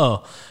like,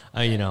 but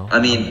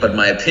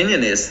my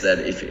opinion is that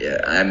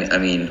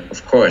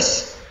of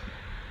course,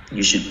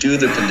 you should do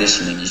the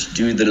conditioning, you should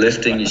do the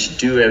lifting, you should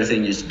do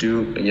everything, you should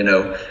do,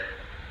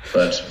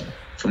 but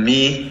for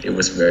me, it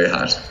was very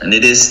hard, and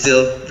it is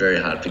still very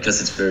hard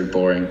because it's very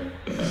boring.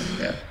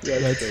 Yeah,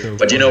 that's so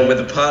but funny. With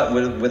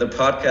a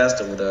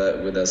podcast or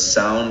with a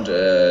sound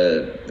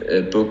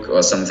book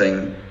or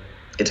something,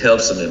 it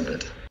helps a little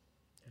bit.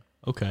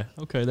 Okay,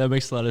 that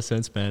makes a lot of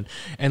sense, man.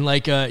 And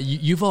like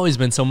you've always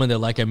been someone that,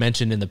 like I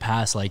mentioned in the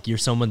past, like you're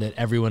someone that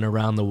everyone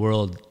around the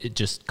world, it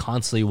just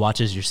constantly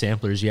watches your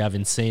samplers. You have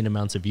insane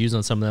amounts of views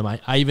on some of them.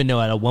 I even know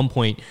at one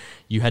point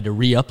you had to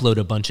re-upload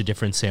a bunch of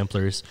different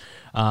samplers.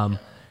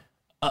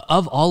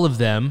 Of all of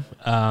them,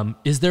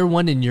 is there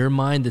one in your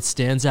mind that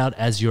stands out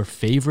as your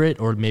favorite,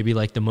 or maybe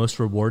like the most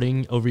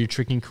rewarding over your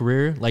tricking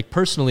career? Like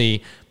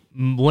personally,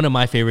 one of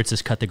my favorites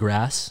is Cut the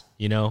Grass.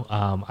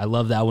 I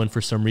love that one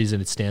for some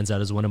reason. It stands out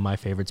as one of my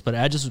favorites. But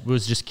I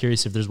was just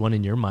curious if there's one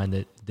in your mind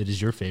that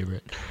is your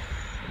favorite.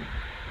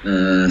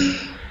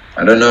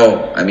 I don't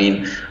know.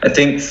 I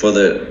think for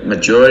the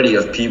majority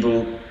of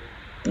people,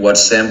 what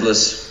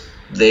samplers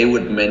they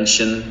would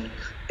mention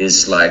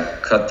is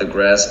like Cut the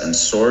Grass and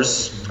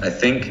Source. I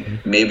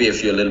think maybe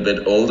if you're a little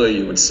bit older,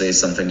 you would say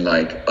something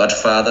like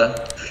Oddfather,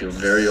 if you're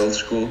very old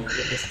school,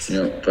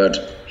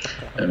 but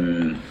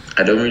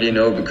I don't really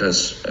know,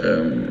 because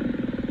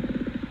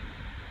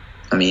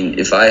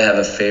if I have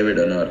a favorite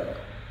or not,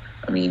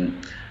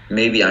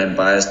 maybe I'm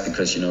biased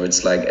because, you know,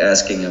 it's like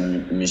asking a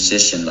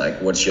musician,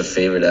 like, what's your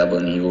favorite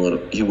album? He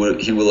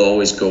will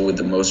always go with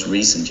the most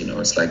recent, you know.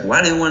 It's like,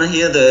 why do you want to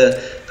hear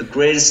the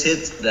greatest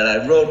hit that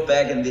I wrote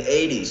back in the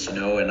 80s, you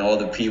know? And all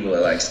the people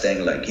are like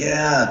staying like,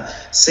 yeah,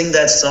 sing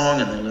that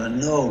song. And I'm like,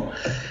 no.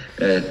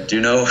 Do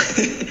you know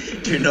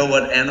do you know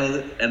what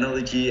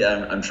analogy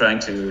I'm trying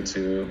to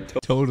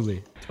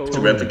Totally. to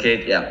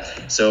replicate? Yeah.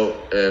 So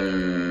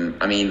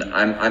I mean,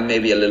 I'm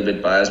maybe a little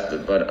bit biased,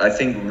 but I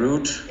think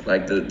Root,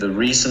 like the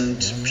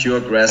recent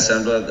pure grass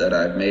sampler that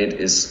I've made,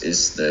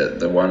 is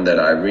the one that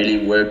I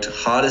really worked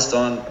hardest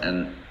on,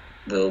 and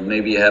will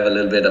maybe have a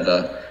little bit of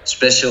a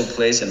special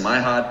place in my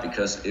heart,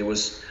 because it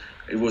was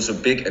a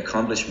big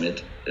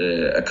accomplishment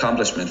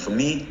for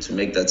me to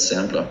make that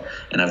sampler,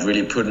 and I've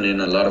really put in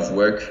a lot of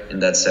work in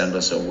that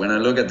sampler. So when I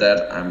look at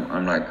that,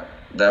 I'm like,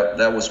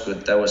 that was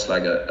good. That was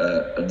like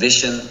a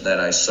vision that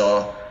I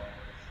saw,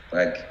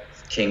 like,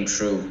 came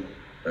true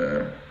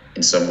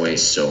in some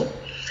ways. So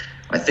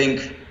I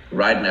think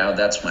right now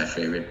that's my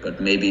favorite,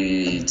 but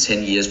maybe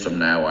 10 years from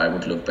now I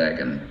would look back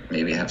and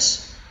maybe have,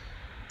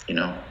 you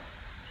know,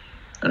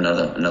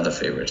 another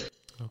favorite.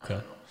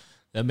 Okay.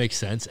 That makes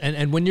sense.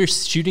 And when you're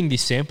shooting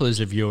these samplers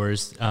of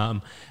yours,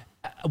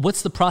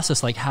 what's the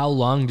process like? How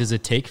long does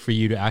it take for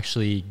you to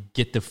actually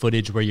get the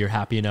footage where you're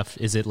happy enough?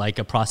 Is it like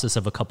a process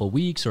of a couple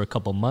weeks or a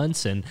couple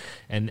months?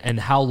 And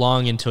how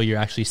long until you're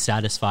actually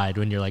satisfied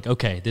when you're like,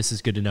 okay, this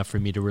is good enough for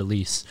me to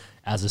release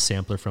as a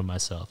sampler from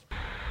myself?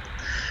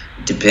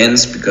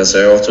 Depends, because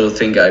I also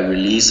think I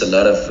release a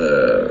lot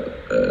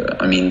of,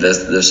 I mean,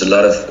 there's a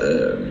lot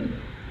of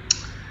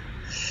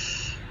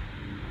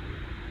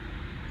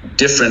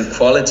different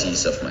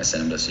qualities of my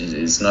samplers.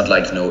 It's not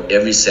like, you know,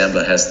 every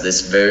sampler has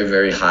this very,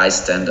 very high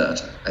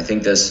standard. I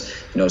think there's,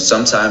 you know,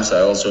 sometimes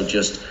I also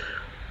just,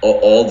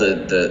 all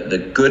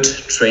the good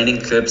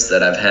training clips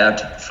that I've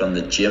had from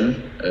the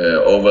gym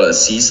over a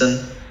season,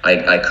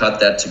 I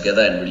cut that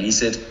together and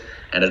release it.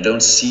 And I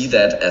don't see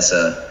that as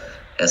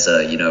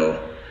a, you know,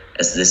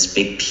 as this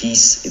big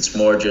piece. It's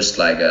more just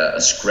like a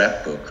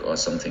scrapbook or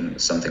something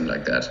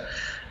like that.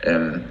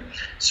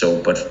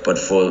 So, but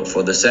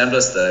for the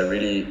samplers that I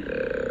really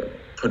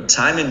put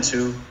time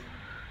into,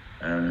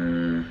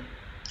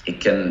 it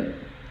can,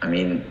 I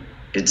mean,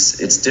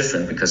 it's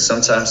different, because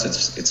sometimes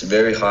it's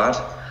very hard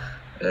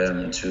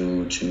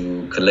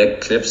to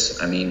collect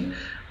clips. I mean,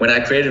 when I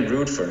created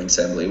Root, for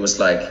example, it was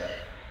like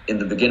in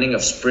the beginning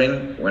of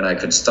spring when I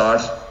could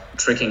start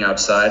tricking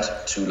outside,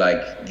 to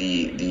like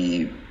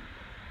the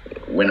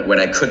when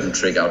I couldn't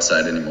trick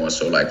outside anymore.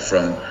 So like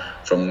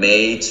from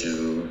May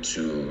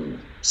to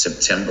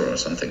September or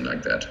something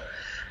like that,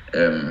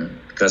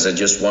 because I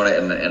just wanted,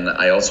 and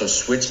I also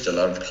switched a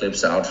lot of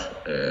clips out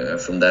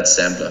from that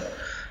sampler.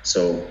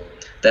 So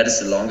that is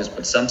the longest.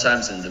 But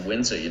sometimes in the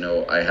winter, you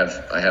know, I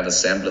have a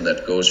sampler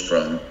that goes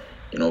from,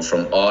 you know,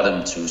 from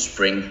autumn to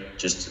spring,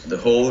 just the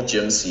whole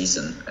gym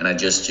season, and I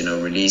just, you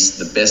know, release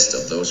the best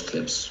of those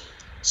clips.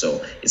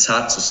 So it's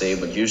hard to say,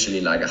 but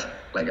usually like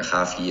a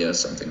half year or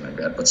something like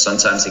that. But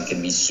sometimes it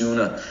can be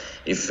sooner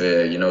if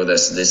you know,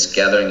 there's this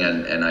gathering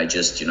and I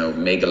just, you know,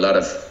 make a lot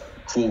of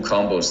cool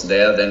combos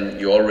there, then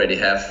you already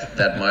have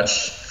that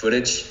much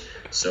footage.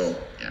 So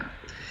yeah,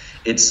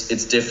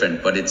 it's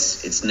different, but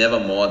it's never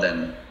more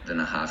than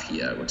a half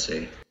year, I would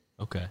say.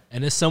 Okay.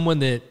 And as someone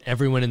that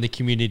everyone in the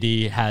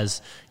community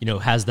has, you know,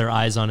 has their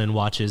eyes on and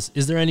watches,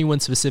 is there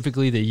anyone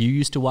specifically that you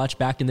used to watch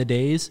back in the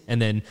days?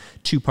 And then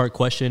 2-part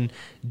question,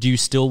 do you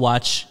still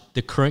watch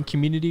the current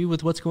community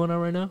with what's going on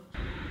right now?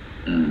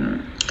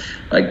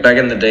 Like back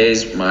in the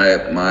days,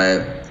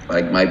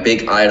 my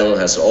big idol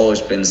has always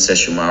been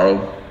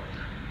Sessumaro,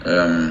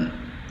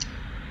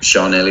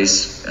 Sean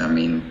Ellis. I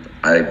mean,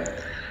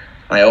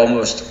 I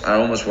almost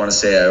want to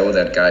say I owe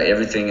that guy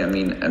everything. I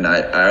mean, and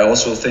I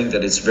also think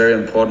that it's very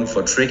important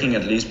for tricking,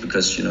 at least,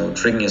 because, you know,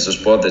 tricking is a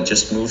sport that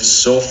just moves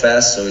so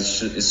fast. So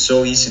it's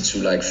so easy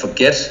to like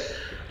forget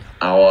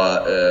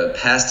our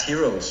past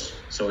heroes.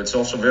 So it's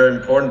also very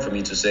important for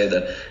me to say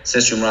that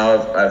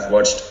Sessumaro, I've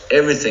watched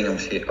everything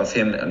of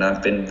him, and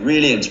I've been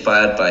really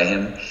inspired by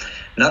him.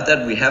 Not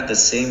that we have the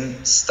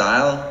same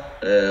style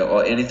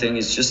or anything.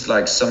 It's just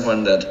like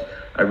someone that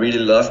I really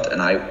loved, and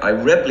I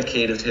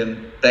replicated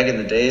him back in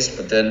the days,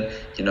 but then,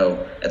 you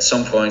know, at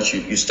some point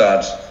you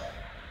start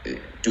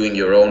doing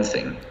your own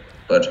thing.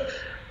 But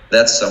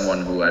that's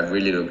someone who I've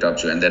really looked up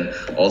to. And then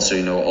also,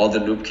 you know, all the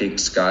loop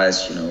kicks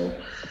guys, you know,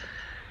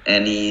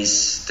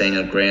 Annie's,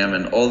 Daniel Graham,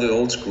 and all the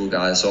old school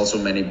guys, also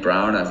Manny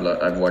Brown,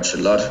 I've watched a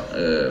lot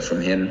from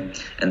him.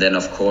 And then,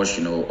 of course,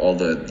 you know, all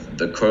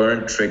the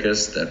current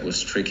trickers that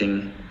was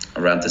tricking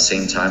around the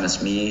same time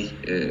as me.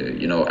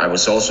 You know, I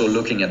was also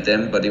looking at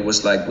them, but it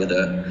was like with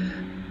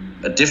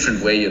a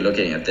different way you're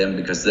looking at them,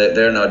 because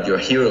they're not your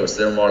heroes.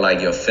 They're more like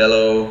your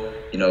fellow,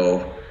 you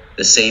know,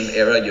 the same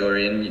era you're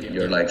in.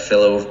 You're like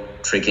fellow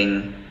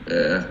tricking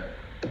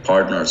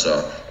partners,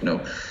 or, you know,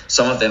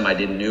 some of them I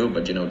didn't know,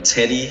 but, you know,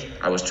 Teddy,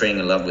 I was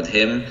training a lot with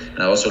him, and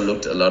I also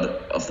looked a lot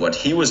of what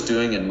he was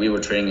doing, and we were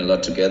training a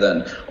lot together.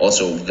 And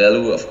also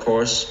Velu, of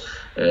course,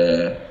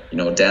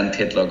 Dan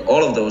Pitlock,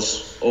 all of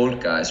those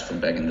old guys from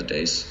back in the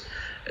days.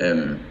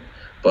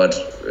 But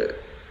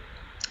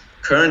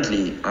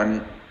currently,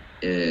 I'm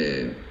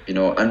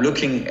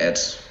looking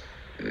at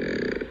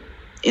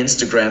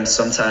Instagram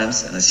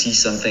sometimes, and I see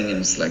something, and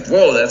it's like,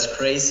 whoa, that's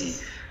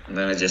crazy. And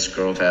then I just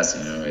scroll past.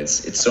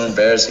 It's so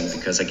embarrassing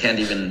because I can't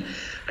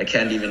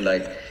even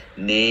like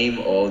name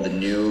all the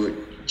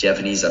new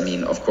Japanese. I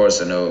mean, of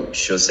course I know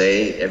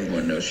Jose.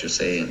 Everyone knows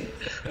Jose.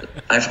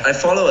 I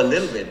follow a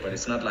little bit, but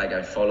it's not like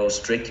I follow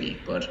strictly.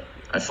 But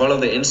I follow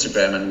the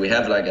Instagram, and we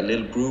have like a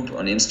little group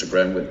on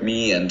Instagram with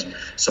me and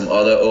some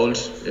other old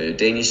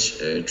Danish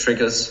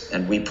trickers,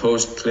 and we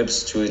post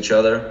clips to each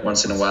other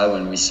once in a while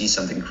when we see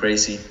something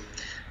crazy.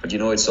 But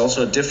it's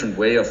also a different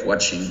way of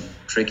watching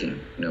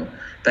tricking.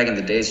 Back in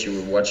the days,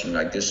 you were watching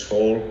like this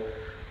whole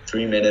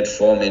 3-minute,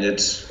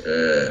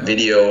 4-minute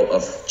video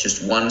of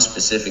just one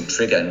specific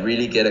trigger and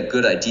really get a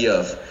good idea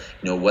of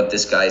what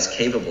this guy is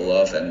capable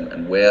of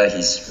and where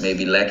he's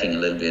maybe lacking a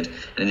little bit.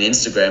 And in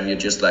Instagram, you're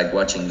just like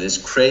watching this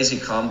crazy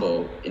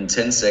combo in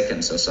 10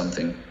 seconds or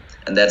something.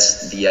 And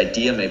that's the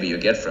idea maybe you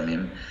get from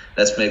him.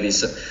 That's maybe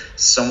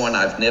someone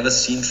I've never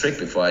seen trick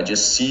before. I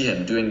just see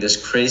him doing this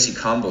crazy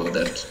combo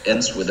that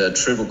ends with a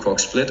triple cork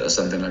split or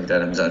something like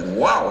that. And I'm like,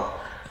 wow,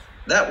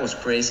 that was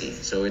crazy.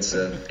 So it's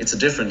a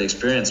different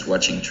experience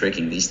watching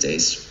tricking these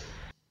days.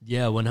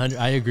 Yeah, 100.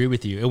 I agree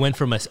with you. It went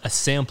from a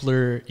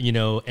sampler,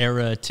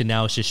 era to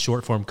now it's just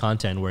short form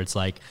content where it's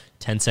like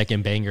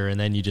 10-second banger and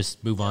then you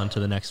just move on to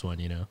the next one,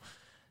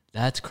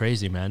 That's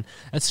crazy, man.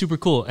 That's super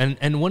cool.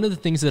 And one of the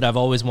things that I've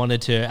always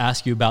wanted to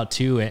ask you about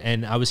too,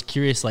 and I was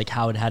curious like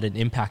how it had an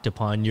impact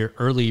upon your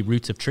early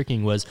roots of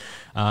tricking was,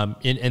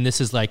 and this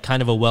is like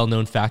kind of a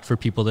well-known fact for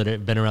people that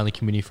have been around the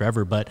community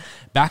forever, but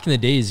back in the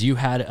days you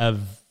had a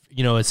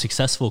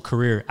successful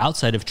career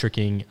outside of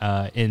tricking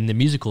in the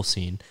musical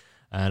scene.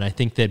 And I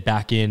think that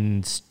back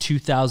in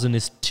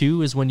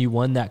 2002 is when you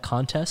won that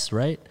contest,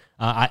 right?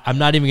 I'm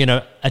not even going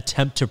to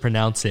attempt to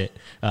pronounce it.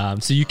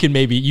 So you can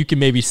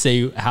maybe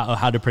say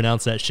how to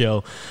pronounce that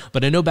show.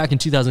 But I know back in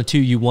 2002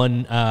 you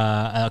won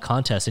a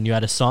contest and you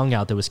had a song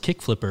out that was Kick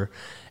Flipper.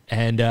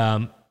 And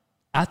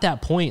at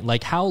that point,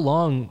 like how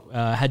long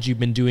had you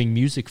been doing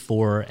music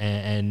for,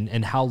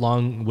 and how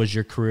long was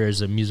your career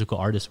as a musical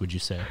artist, would you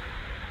say?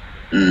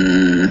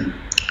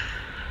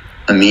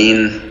 I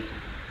mean,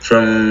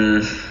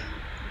 from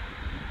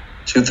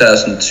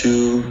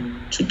 2002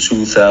 to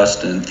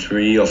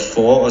 2003 or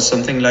 4 or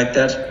something like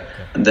that. Okay.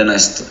 And then I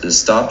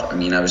stopped. I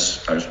mean, I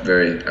was a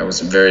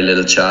very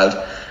little child.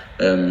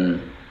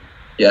 And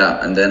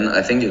then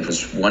I think it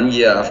was 1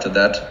 year after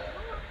that.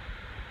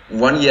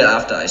 1 year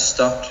after I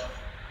stopped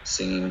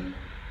singing,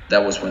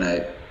 that was when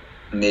I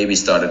maybe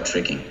started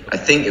tricking. I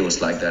think it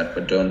was like that,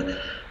 but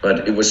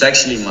it was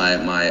actually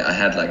I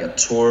had like a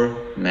tour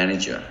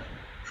manager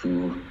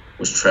who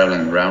was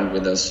traveling around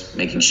with us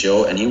making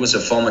show, and he was a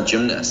former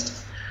gymnast.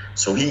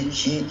 So he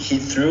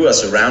threw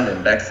us around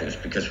in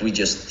backflips because we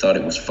just thought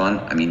it was fun.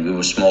 I mean, we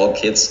were small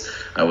kids.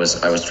 I was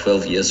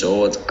 12 years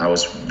old. I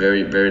was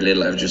very, very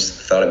little. I just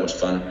thought it was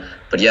fun.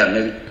 But yeah,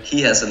 maybe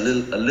he has a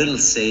little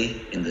say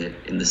in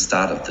the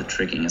start of the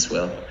tricking as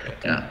well.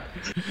 Yeah.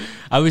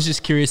 I was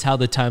just curious how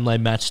the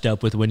timeline matched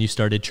up with when you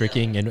started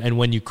tricking and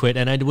when you quit,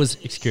 and I was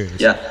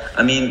curious. Yeah,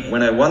 I mean,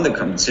 when I won the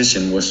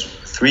competition was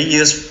 3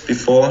 years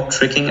before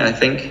tricking, I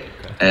think,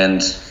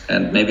 and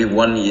maybe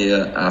 1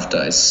 year after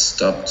I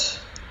stopped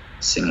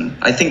singing.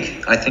 I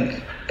think,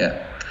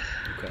 yeah.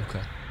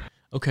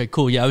 Okay,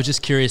 cool. Yeah, I was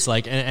just curious,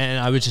 like, and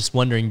I was just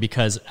wondering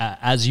because,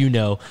 as you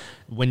know,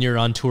 when you're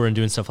on tour and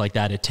doing stuff like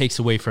that, it takes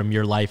away from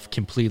your life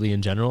completely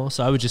in general.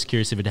 So I was just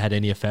curious if it had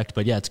any effect.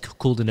 But yeah, it's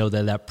cool to know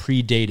that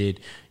predated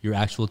your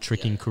actual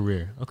tricking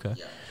career. Okay.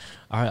 Yeah.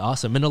 All right,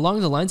 awesome. And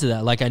along the lines of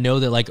that, like, I know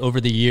that, like, over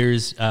the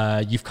years,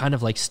 you've kind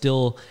of, like,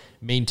 still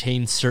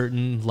maintained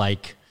certain,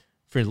 like,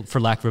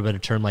 for lack of a better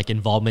term, like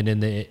involvement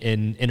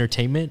in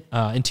entertainment.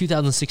 In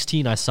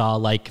 2016, I saw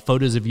like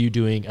photos of you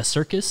doing a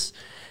circus,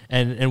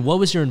 and what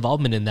was your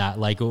involvement in that?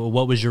 Like,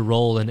 what was your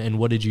role, and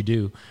what did you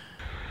do?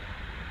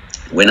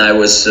 When I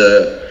was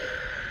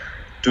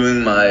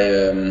doing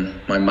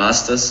my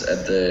masters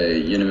at the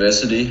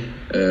university,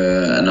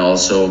 and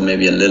also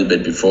maybe a little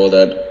bit before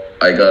that,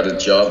 I got a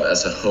job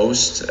as a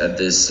host at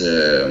this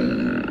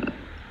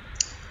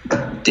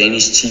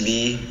Danish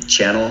TV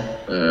channel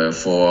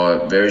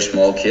for very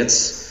small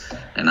kids,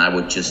 and I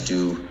would just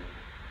do,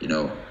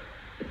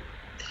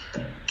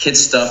 kid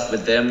stuff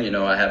with them.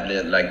 I have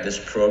like this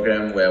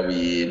program where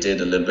we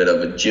did a little bit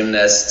of a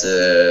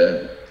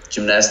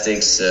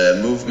gymnastics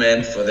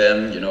movement for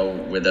them,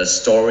 with a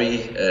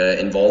story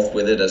involved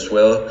with it as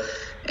well,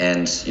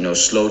 and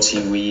slow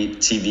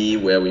TV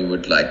where we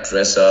would like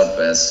dress up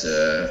as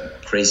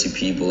crazy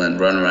people and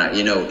run around.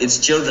 It's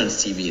children's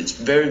TV. It's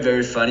very,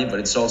 very funny, but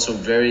it's also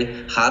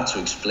very hard to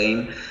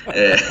explain.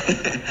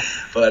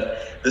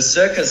 But the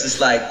circus is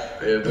like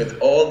with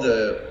all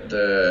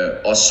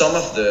some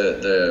of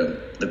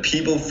the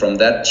people from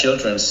that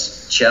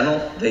children's channel,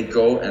 they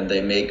go and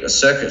they make a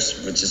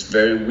circus, which is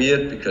very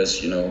weird because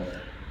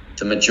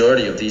the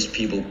majority of these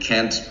people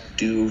can't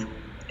do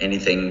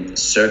anything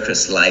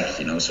circus-like,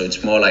 you know. So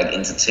it's more like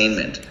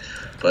entertainment.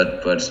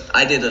 But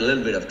I did a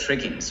little bit of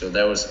tricking, so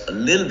there was a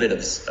little bit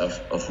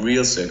of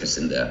real circus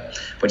in there.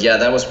 But yeah,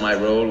 that was my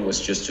role,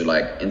 was just to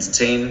like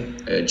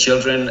entertain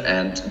children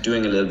and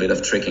doing a little bit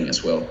of tricking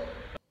as well.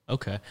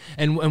 Okay.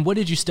 And what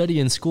did you study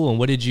in school, and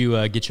what did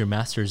you get your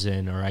master's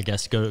in, or I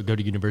guess go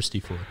to university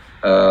for?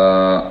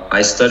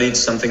 I studied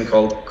something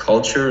called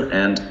culture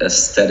and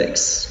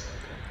aesthetics.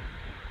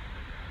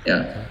 Yeah.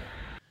 Okay.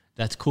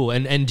 That's cool.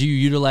 And do you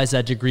utilize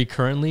that degree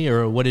currently,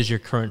 or what is your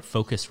current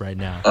focus right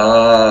now?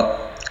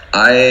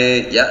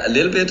 A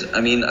little bit.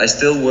 I mean, I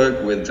still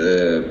work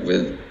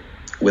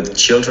with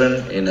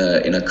children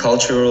in a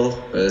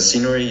cultural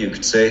scenery, you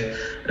could say.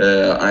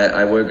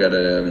 I work at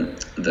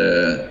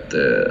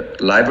the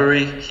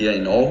library here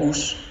in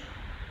Aarhus.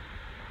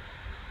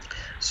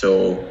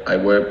 So I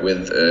work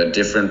with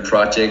different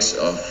projects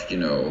of, you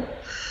know,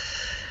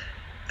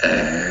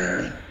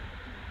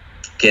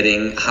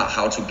 getting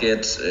how to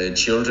get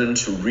children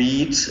to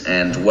read,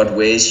 and what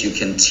ways you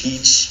can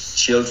teach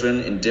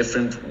children in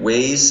different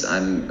ways.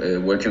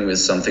 I'm working with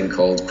something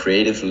called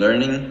creative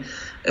learning,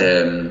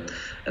 and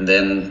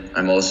then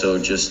I'm also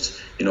just,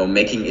 you know,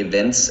 making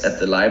events at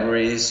the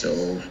library,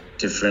 so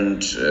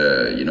different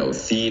you know,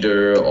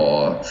 theater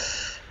or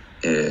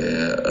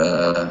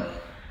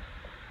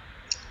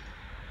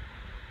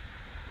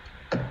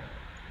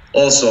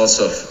all sorts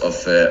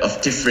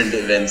of different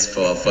events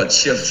for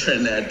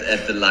children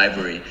at the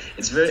library.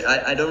 It's very,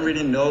 I don't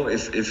really know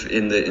if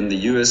in the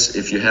US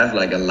if you have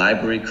like a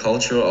library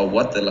culture or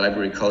what the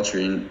library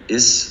culture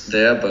is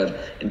there, but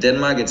in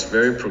Denmark it's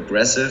very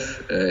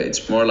progressive.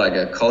 It's more like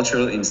a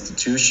cultural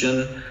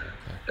institution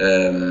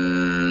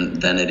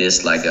than it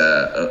is like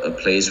a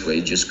place where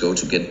you just go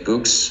to get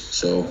books.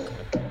 So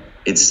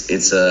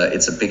it's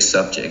a big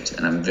subject,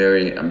 and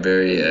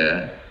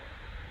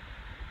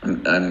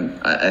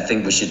I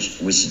think we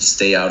should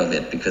stay out of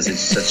it, because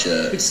it's such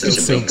a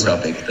big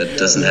topic that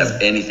doesn't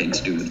have anything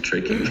to do with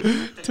tricking.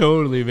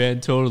 Totally, man,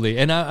 totally.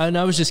 And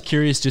I was just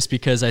curious, just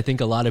because I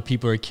think a lot of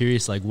people are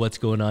curious, like what's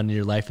going on in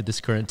your life at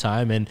this current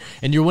time, and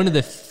you're one of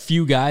the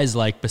few guys,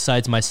 like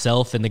besides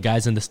myself and the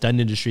guys in the stunt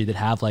industry, that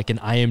have like an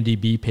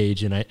IMDb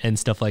page and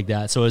stuff like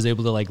that. So I was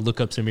able to like look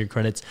up some of your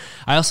credits.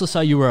 I also saw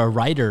you were a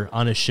writer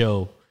on a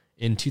show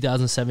in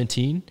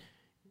 2017.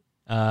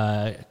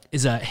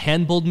 Is a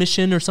Handbold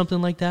Mission or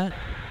something like that?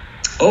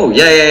 Oh,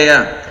 yeah.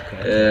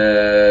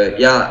 Okay.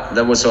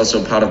 That was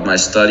also part of my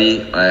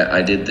study.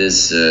 I did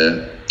this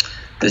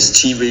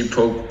TV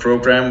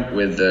program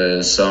with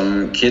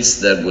some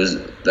kids that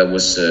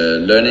was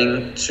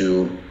learning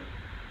to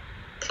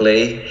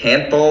play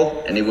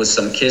handball, and it was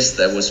some kids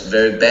that was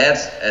very bad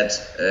at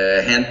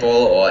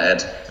handball or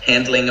at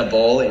handling a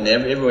ball in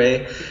every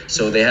way.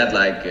 So they had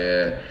like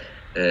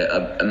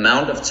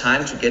amount of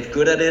time to get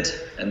good at it,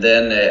 and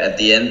then at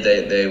the end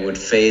they would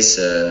face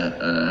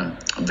a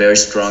very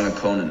strong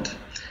opponent.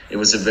 It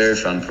was a very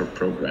fun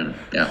program.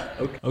 Yeah.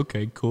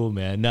 Okay, cool,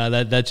 man.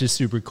 No, that's just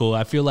super cool.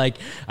 I feel like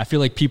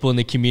people in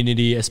the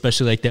community,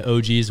 especially like the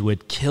OGs,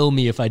 would kill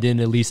me if I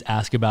didn't at least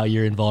ask about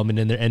your involvement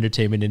in the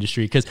entertainment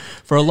industry. Because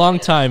for a long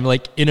time,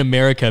 like in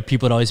America,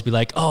 people would always be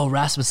like, "Oh,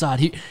 Rasmus Odd,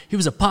 he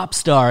was a pop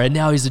star, and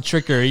now he's a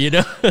tricker," you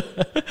know.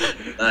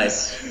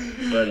 Nice,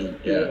 funny,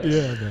 yeah.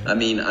 Man. I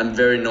mean, I'm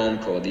very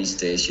normcore these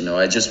days. You know,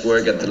 I just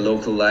work at the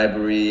local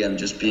library. I'm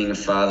just being a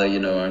father. You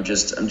know, I'm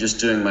just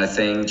doing my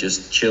thing,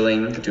 just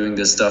chilling, doing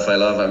this stuff I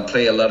love. I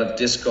play a lot of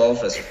disc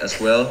golf as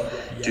well.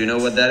 Yes. Do you know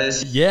what that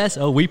is? Yes.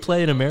 Oh, we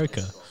play in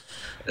America.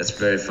 That's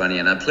very funny.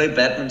 And I play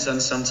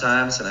badminton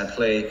sometimes, and I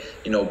play,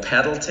 you know,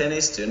 paddle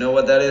tennis. Do you know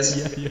what that is?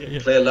 Yeah.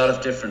 Play a lot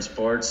of different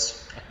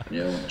sports.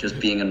 You know, just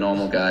being a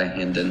normal guy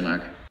in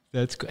Denmark.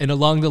 That's cool. And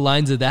along the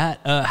lines of that,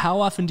 how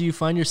often do you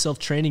find yourself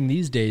training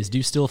these days? Do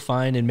you still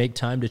find and make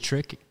time to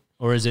trick,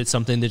 or is it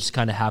something that just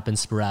kind of happens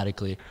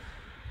sporadically?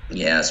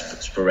 Yeah,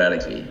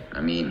 sporadically.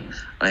 I mean,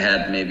 I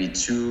had maybe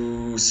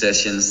 2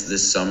 sessions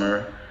this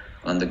summer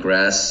on the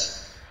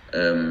grass,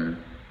 and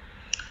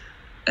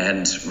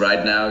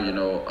right now, you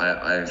know,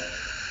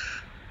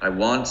 I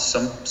want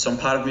some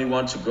part of me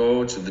want to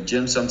go to the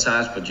gym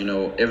sometimes, but you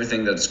know,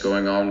 everything that's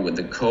going on with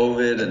the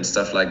COVID and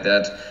stuff like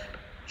that,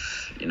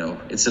 you know,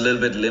 it's a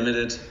little bit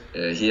limited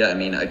here. I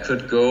mean, I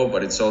could go,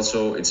 but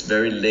it's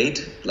very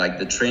late. Like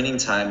the training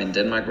time in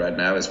Denmark right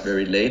now is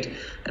very late,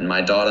 and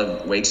my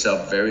daughter wakes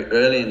up very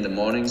early in the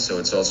morning, so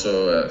it's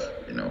also,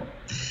 you know,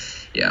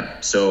 yeah.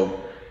 So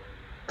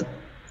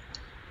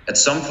at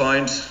some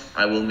point,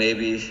 I will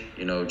maybe,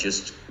 you know,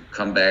 just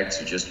come back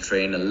to just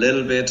train a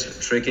little bit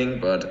tricking,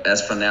 but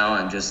as for now,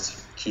 I'm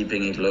just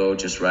keeping it low,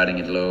 just riding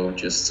it low,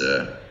 just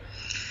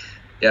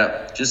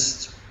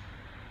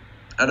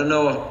I don't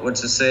know what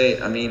to say.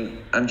 I mean,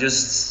 I'm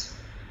just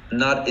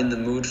not in the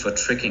mood for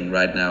tricking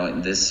right now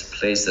in this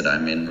place that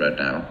I'm in right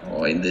now,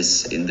 or in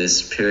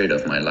this period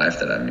of my life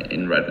that I'm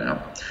in right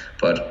now.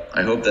 But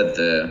I hope that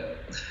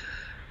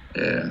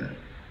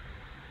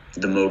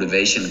the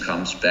motivation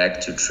comes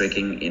back to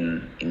tricking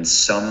in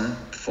some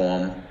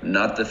form,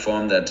 not the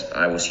form that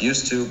I was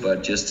used to,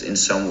 but just in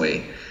some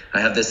way. I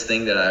have this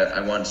thing that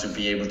I want to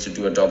be able to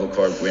do a double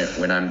cork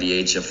when I'm the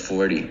age of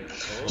 40.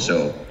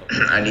 So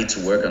I need to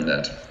work on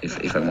that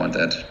if I want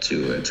that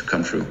to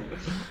come true.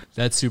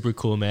 That's super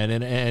cool, man.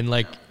 And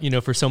like, you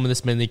know, for someone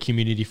that's been in the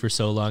community for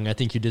so long, I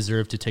think you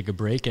deserve to take a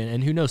break.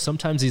 And who knows,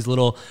 sometimes these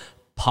little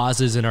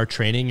pauses in our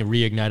training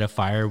reignite a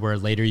fire where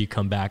later you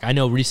come back. I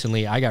know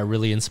recently I got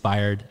really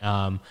inspired.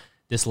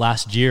 This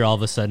last year, all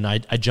of a sudden, I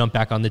jumped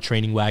back on the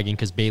training wagon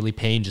because Bailey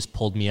Payne just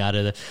pulled me out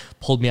of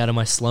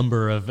my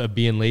slumber of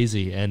being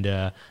lazy, and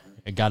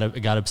I got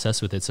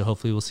obsessed with it. So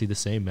hopefully we'll see the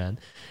same, man.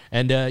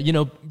 And you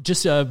know,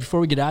 just before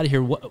we get out of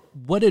here,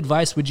 what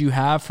advice would you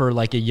have for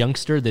like a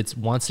youngster that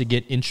wants to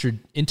get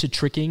into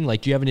tricking?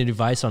 Like, do you have any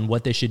advice on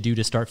what they should do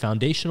to start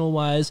foundational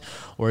wise,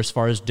 or as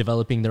far as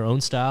developing their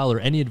own style, or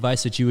any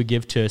advice that you would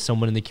give to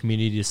someone in the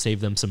community to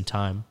save them some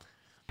time?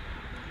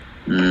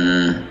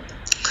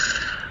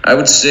 I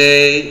would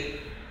say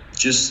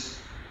just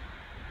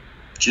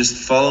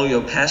follow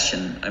your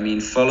passion. I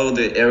mean, follow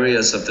the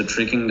areas of the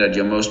tricking that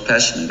you're most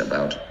passionate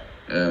about.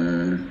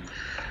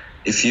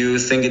 If you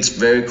think it's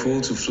very cool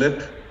to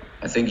flip,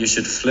 I think you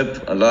should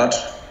flip a lot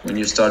when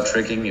you start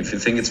tricking. If you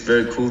think it's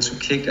very cool to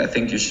kick, I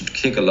think you should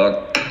kick a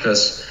lot,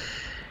 because,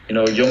 you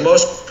know, you're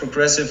most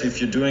progressive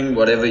if you're doing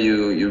whatever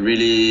you're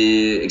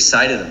really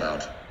excited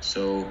about.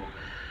 So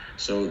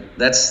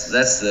that's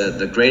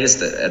the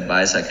greatest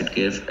advice I could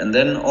give. And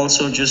then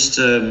also just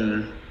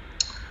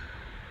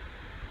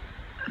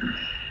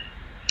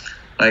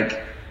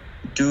like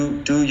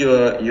do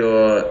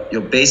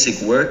your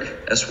basic work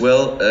as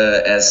well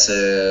as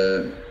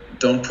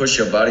don't push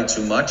your body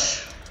too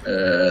much.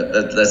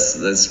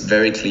 That's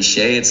very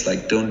cliche. It's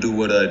like, don't do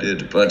what I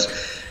did, but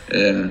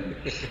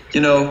you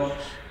know,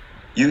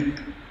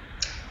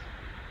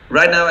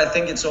 right now, I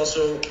think it's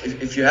also,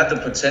 if you have the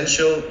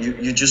potential,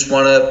 you just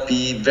want to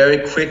be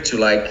very quick to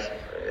like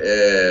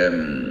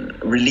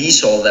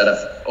release all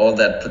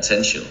that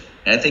potential.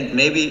 And I think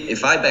maybe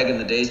if I back in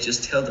the days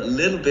just held a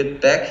little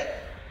bit back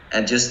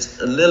and just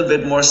a little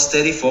bit more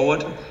steady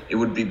forward, it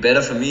would be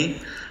better for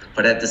me.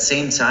 But at the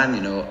same time,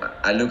 you know,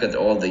 I look at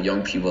all the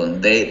young people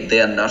and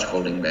they are not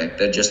holding back.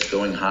 They're just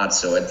going hard.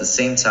 So at the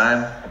same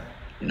time,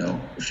 you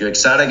know, if you're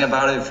excited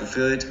about it, if you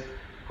feel it,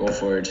 go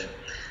for it.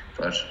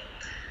 But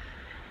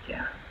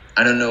yeah,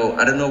 I don't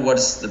know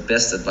what's the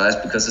best advice,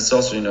 because it's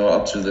also, you know,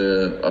 up to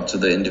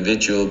the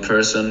individual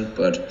person.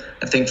 But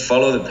I think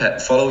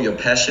follow your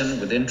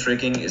passion within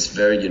tricking is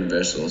very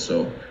universal.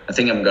 So I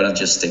think I'm gonna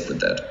just stick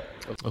with that.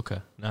 Okay.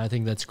 No, I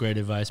think that's great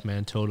advice,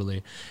 man.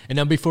 Totally. And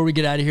now before we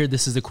get out of here,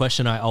 this is the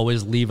question I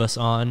always leave us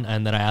on,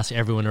 and that I ask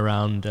everyone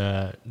around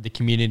the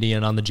community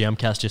and on the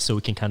Jamcast, just so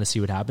we can kind of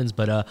see what happens.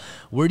 But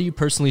where do you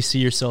personally see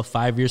yourself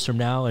 5 years from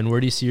now, and where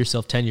do you see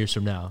yourself 10 years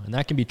from now? And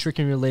that can be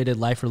tricking related,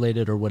 life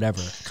related, or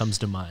whatever comes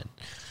to mind.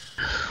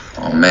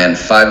 Oh man,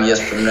 5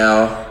 years from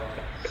now,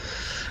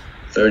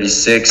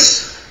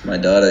 36. My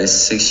daughter is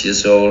 6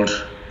 years old.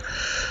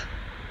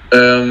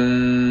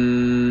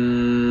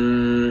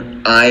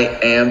 I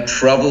am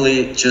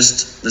probably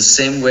just the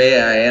same way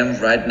I am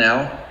right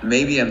now.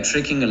 Maybe I'm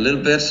tricking a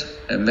little bit,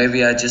 and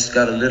maybe I just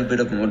got a little bit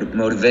of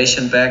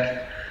motivation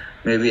back.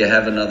 Maybe I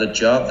have another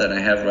job than I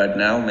have right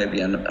now.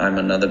 Maybe I'm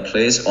another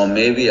place, or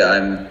maybe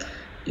I'm,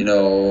 you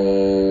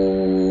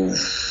know,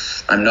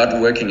 I'm not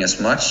working as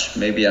much.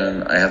 Maybe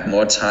I have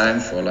more time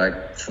for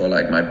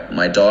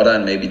my daughter,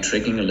 and maybe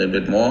tricking a little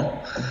bit more.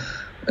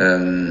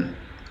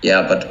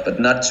 Yeah, but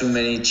not too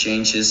many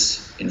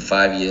changes in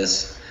 5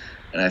 years.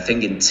 And I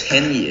think in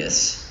 10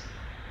 years,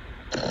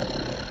 that's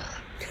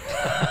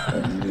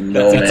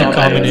a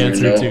common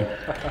answer too.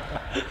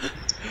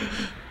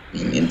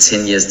 In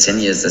 10 years,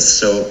 that's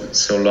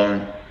so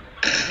long.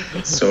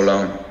 So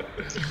long.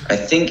 I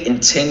think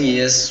in 10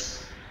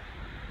 years,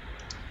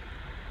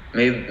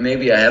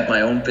 maybe I have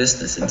my own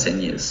business in 10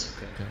 years.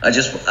 I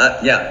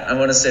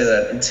want to say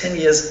that in 10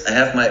 years, I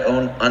have my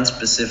own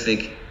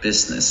unspecific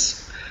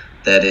business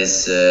that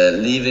is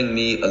leaving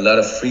me a lot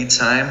of free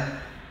time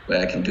where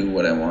I can do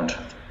what I want.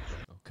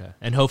 Okay.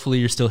 And hopefully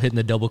you're still hitting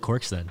the double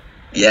corks then.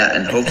 Yeah,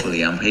 and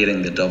hopefully I'm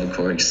hitting the double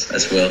corks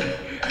as well.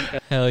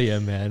 Hell yeah,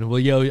 man. Well,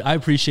 yo, I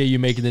appreciate you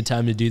making the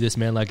time to do this,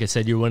 man. Like I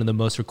said, you're one of the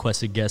most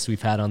requested guests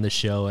we've had on this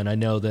show, and I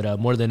know that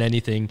more than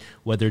anything,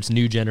 whether it's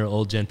new gen or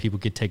old gen, people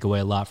could take away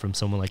a lot from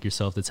someone like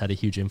yourself that's had a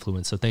huge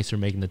influence. So thanks for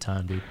making the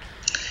time, dude.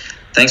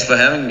 Thanks for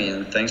having me,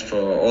 and thanks for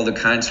all the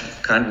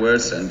kind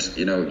words. And,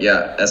 you know,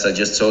 yeah, as I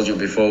just told you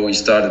before we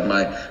started,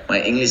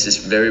 my English is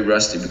very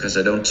rusty because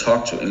I don't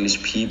talk to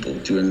English people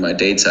during my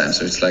daytime.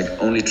 So it's like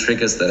only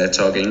triggers that I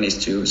talk English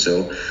to.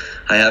 So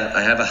I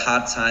have a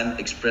hard time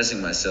expressing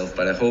myself,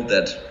 but I hope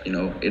that, you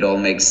know, it all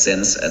makes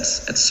sense at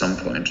some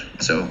point.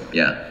 So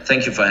yeah,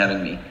 thank you for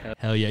having me.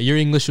 Hell yeah, your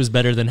English was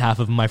better than half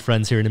of my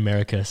friends here in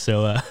America.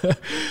 So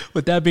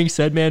with that being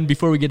said, man,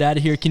 before we get out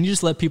of here, can you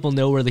just let people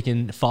know where they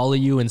can follow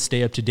you and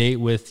stay up to date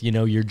with, you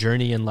know, your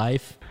journey in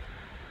life?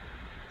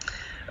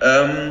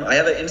 I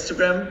have an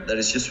Instagram that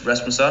is just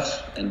Rasmus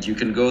Ott, and you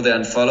can go there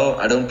and follow.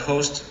 I don't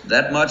post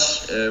that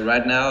much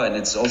right now, and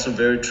it's also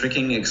very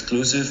tricking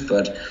exclusive.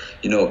 But,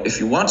 you know, if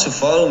you want to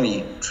follow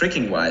me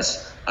tricking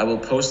wise, I will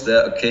post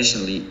there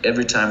occasionally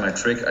every time I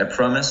trick, I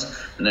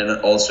promise. And then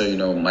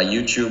also, my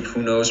YouTube,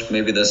 who knows,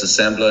 maybe there's a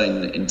sampler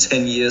in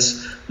 10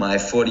 years, my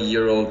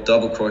 40-year-old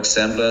double cork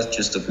sampler,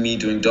 just of me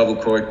doing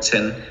double cork,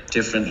 10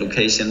 different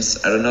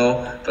locations. I don't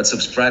know, but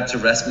subscribe to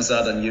Rasmus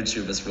Art on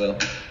YouTube as well.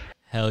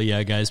 Hell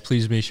yeah, guys.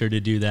 Please make sure to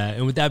do that.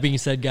 And with that being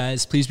said,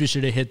 guys, please be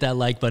sure to hit that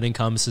like button,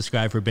 comment,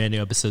 subscribe for brand new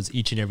episodes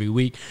each and every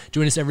week.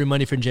 Join us every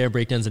Monday for Jam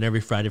Breakdowns and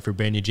every Friday for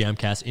brand new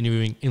Jamcast,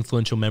 interviewing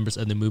influential members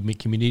of the movement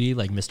community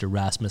like Mr.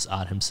 Rasmus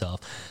Ott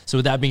himself. So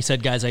with that being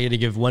said, guys, I got to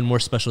give one more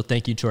special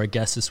thank you to our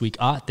guest this week,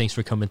 Ott. Thanks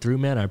for coming through,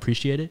 man. I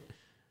appreciate it.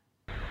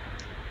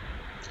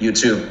 You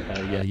too.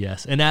 Yeah,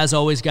 yes. And as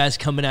always, guys,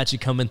 coming at you,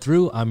 coming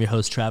through, I'm your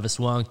host, Travis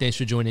Wong. Thanks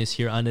for joining us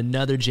here on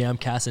another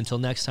Jamcast. Until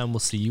next time,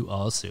 we'll see you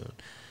all soon.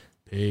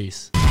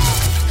 Peace.